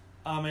Ryan.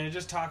 And it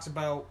just talks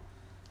about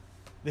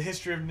the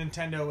history of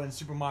Nintendo and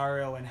Super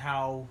Mario and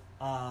how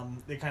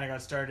they kind of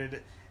got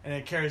started. And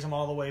it carries them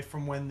all the way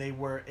from when they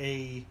were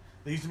They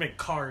used to make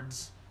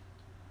cards.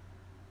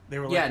 They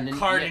were like a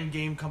card and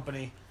game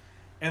company.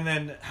 And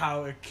then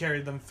how it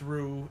carried them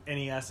through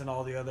NES and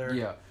all the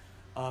other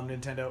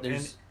Nintendo.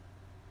 There's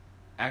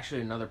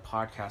actually another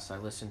podcast I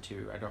listened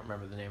to. I don't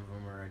remember the name of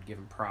him or I'd give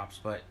him props.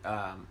 But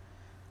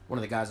one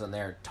of the guys on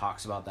there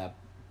talks about that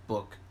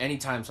book.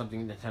 Anytime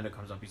something Nintendo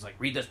comes up, he's like,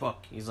 read this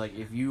book. He's like,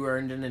 if you are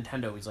into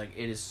Nintendo, he's like,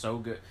 it is so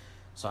good.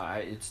 So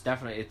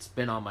it's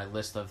been on my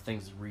list of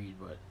things to read.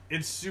 But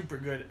it's super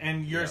good.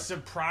 And you're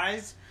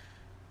surprised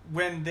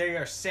when they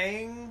are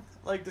saying,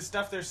 like, the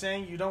stuff they're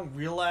saying, you don't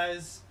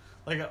realize,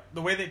 like,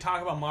 the way they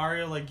talk about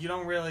Mario, like, you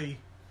don't really,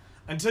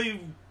 until you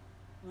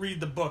read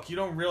the book, you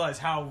don't realize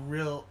how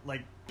real,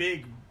 like,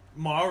 big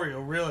Mario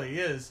really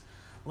is.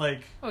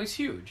 Like, oh, he's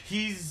huge.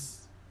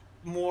 He's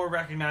more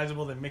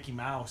recognizable than Mickey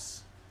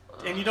Mouse.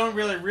 And you don't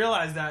really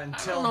realize that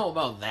until... I don't know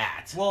about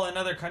that. Well, in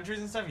other countries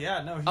and stuff,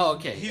 yeah, no.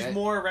 He's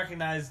more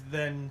recognized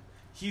than...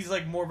 He's,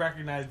 like, more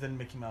recognized than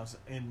Mickey Mouse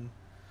in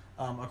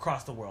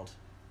across the world.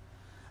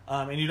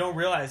 And you don't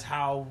realize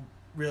how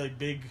really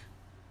big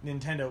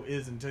Nintendo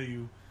is until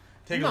you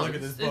take a look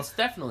at this book. It's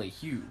definitely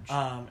huge.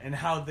 And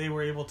how they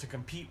were able to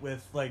compete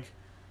with, like,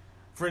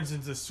 for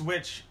instance, the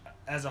Switch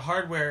as a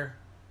hardware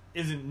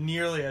isn't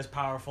nearly as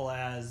powerful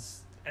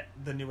as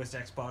the newest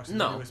Xbox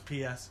and the newest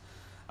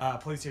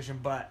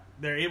PlayStation, but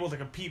they're able to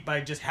compete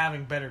by just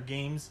having better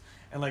games,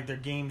 and, like, their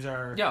games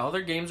are... Yeah, all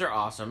their games are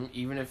awesome,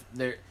 even if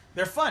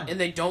they're fun. And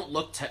they don't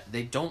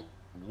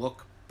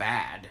look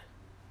bad.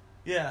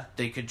 Yeah.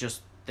 They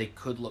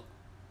could look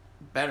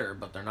better,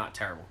 but they're not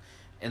terrible.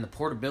 And the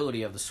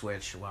portability of the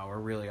Switch, wow, we're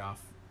really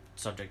off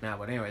subject now,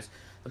 but anyways,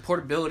 the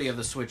portability of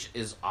the Switch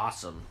is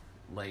awesome.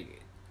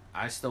 Like,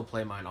 I still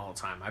play mine all the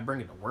time. I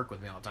bring it to work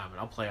with me all the time, and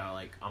I'll play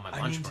like on my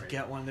lunch break. I need to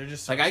get one. They're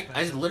just so like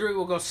I literally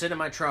will go sit in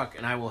my truck,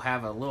 and I will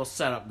have a little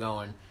setup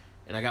going,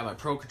 and I got my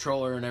Pro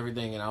Controller and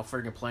everything, and I'll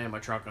freaking play in my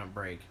truck on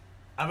break.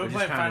 I've been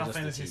playing Final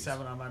Fantasy VII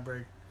on my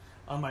break.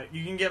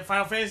 You can get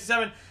Final Fantasy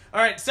VII.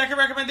 All right, second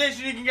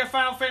recommendation: you can get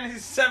Final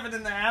Fantasy VII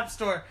in the App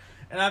Store,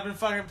 and I've been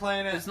fucking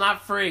playing it. It's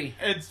not free.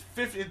 It's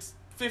 $15.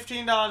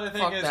 I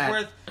think it's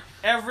worth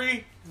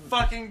every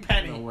fucking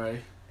penny. No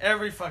way.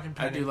 Every fucking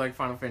penny. I do like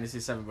Final Fantasy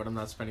VII, but I'm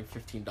not spending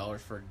 $15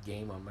 for a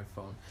game on my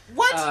phone.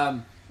 What?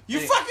 You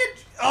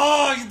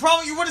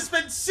would have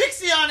spent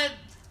 $60 on it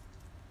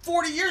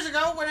 40 years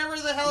ago, whenever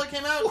the hell it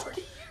came out.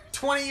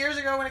 20 years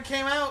ago when it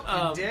came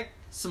out, you dick.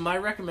 So my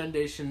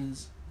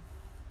recommendations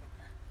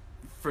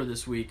for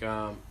this week,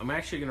 I'm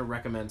actually going to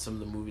recommend some of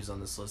the movies on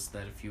this list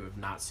that if you have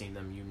not seen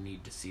them, you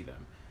need to see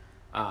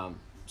them.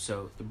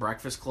 So The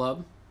Breakfast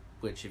Club,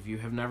 which if you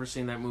have never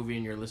seen that movie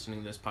and you're listening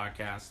to this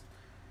podcast,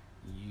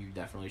 you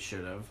definitely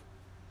should have.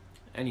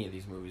 Any of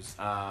these movies.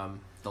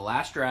 The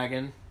Last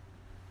Dragon,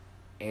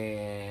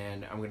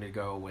 and I'm going to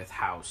go with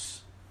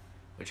House.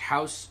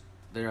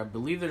 I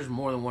believe there's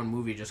more than one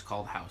movie just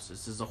called House.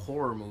 This is a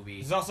horror movie.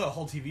 There's also a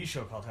whole TV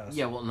show called House.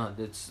 Yeah, well, no,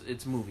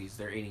 it's movies.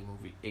 They're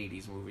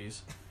 80s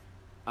movies.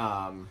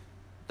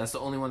 That's the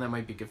only one that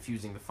might be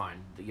confusing to find.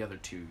 The other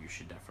two you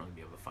should definitely be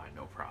able to find,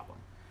 no problem.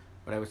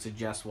 But I would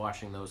suggest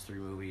watching those 3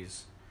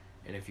 movies,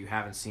 and if you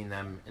haven't seen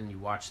them and you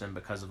watch them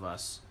because of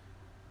us,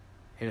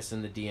 hit us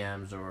in the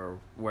DMs or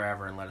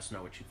wherever and let us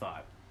know what you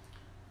thought.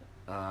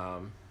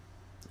 And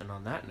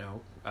on that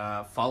note,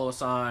 follow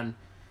us on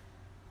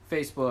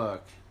Facebook,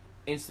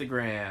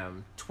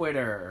 Instagram,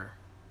 Twitter.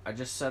 I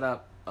just set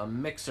up a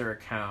Mixer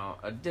account,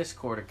 a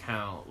Discord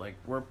account. Like,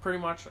 we're pretty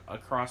much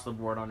across the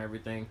board on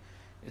everything.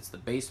 It's the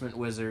Basement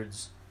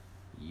Wizards.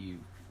 You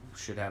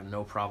should have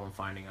no problem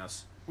finding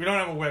us. We don't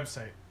have a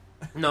website.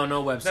 No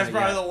website. That's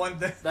probably the one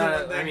thing.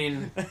 I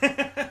mean,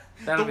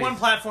 the one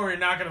platform you're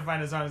not going to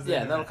find us on is the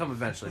internet. That'll come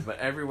eventually. But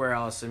everywhere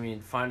else, I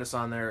mean, find us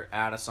on there,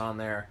 add us on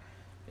there.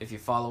 If you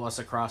follow us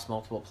across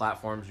multiple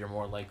platforms, you're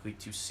more likely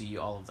to see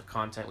all of the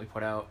content we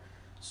put out,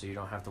 so you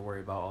don't have to worry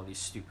about all these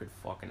stupid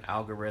fucking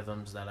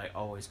algorithms that I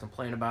always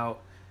complain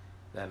about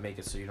that make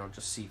it so you don't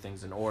just see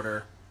things in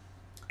order.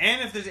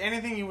 And if there's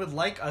anything you would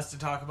like us to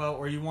talk about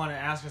or you want to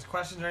ask us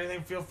questions or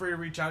anything, feel free to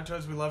reach out to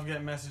us. We love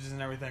getting messages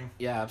and everything.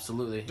 Yeah,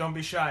 absolutely. Don't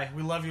be shy.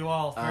 We love you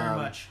all very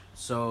much.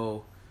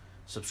 So,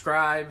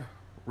 subscribe,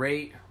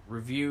 rate,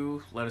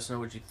 review, let us know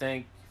what you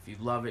think. If you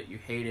love it, you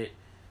hate it,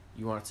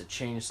 you want us to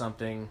change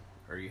something,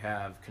 or you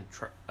have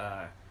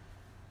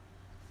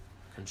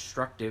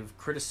constructive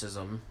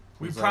criticism.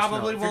 We Please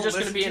probably if won't you're just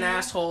listen going to be to an you.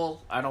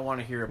 asshole, I don't want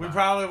to hear about We it.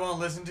 probably won't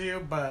listen to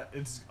you, but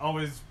it's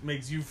always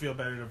makes you feel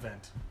better to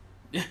vent.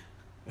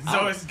 It's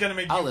always going to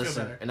make you I'll feel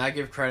listen, better. and I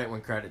give credit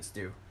when credit's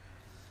due.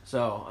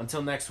 So,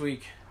 until next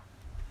week,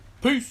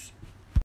 peace!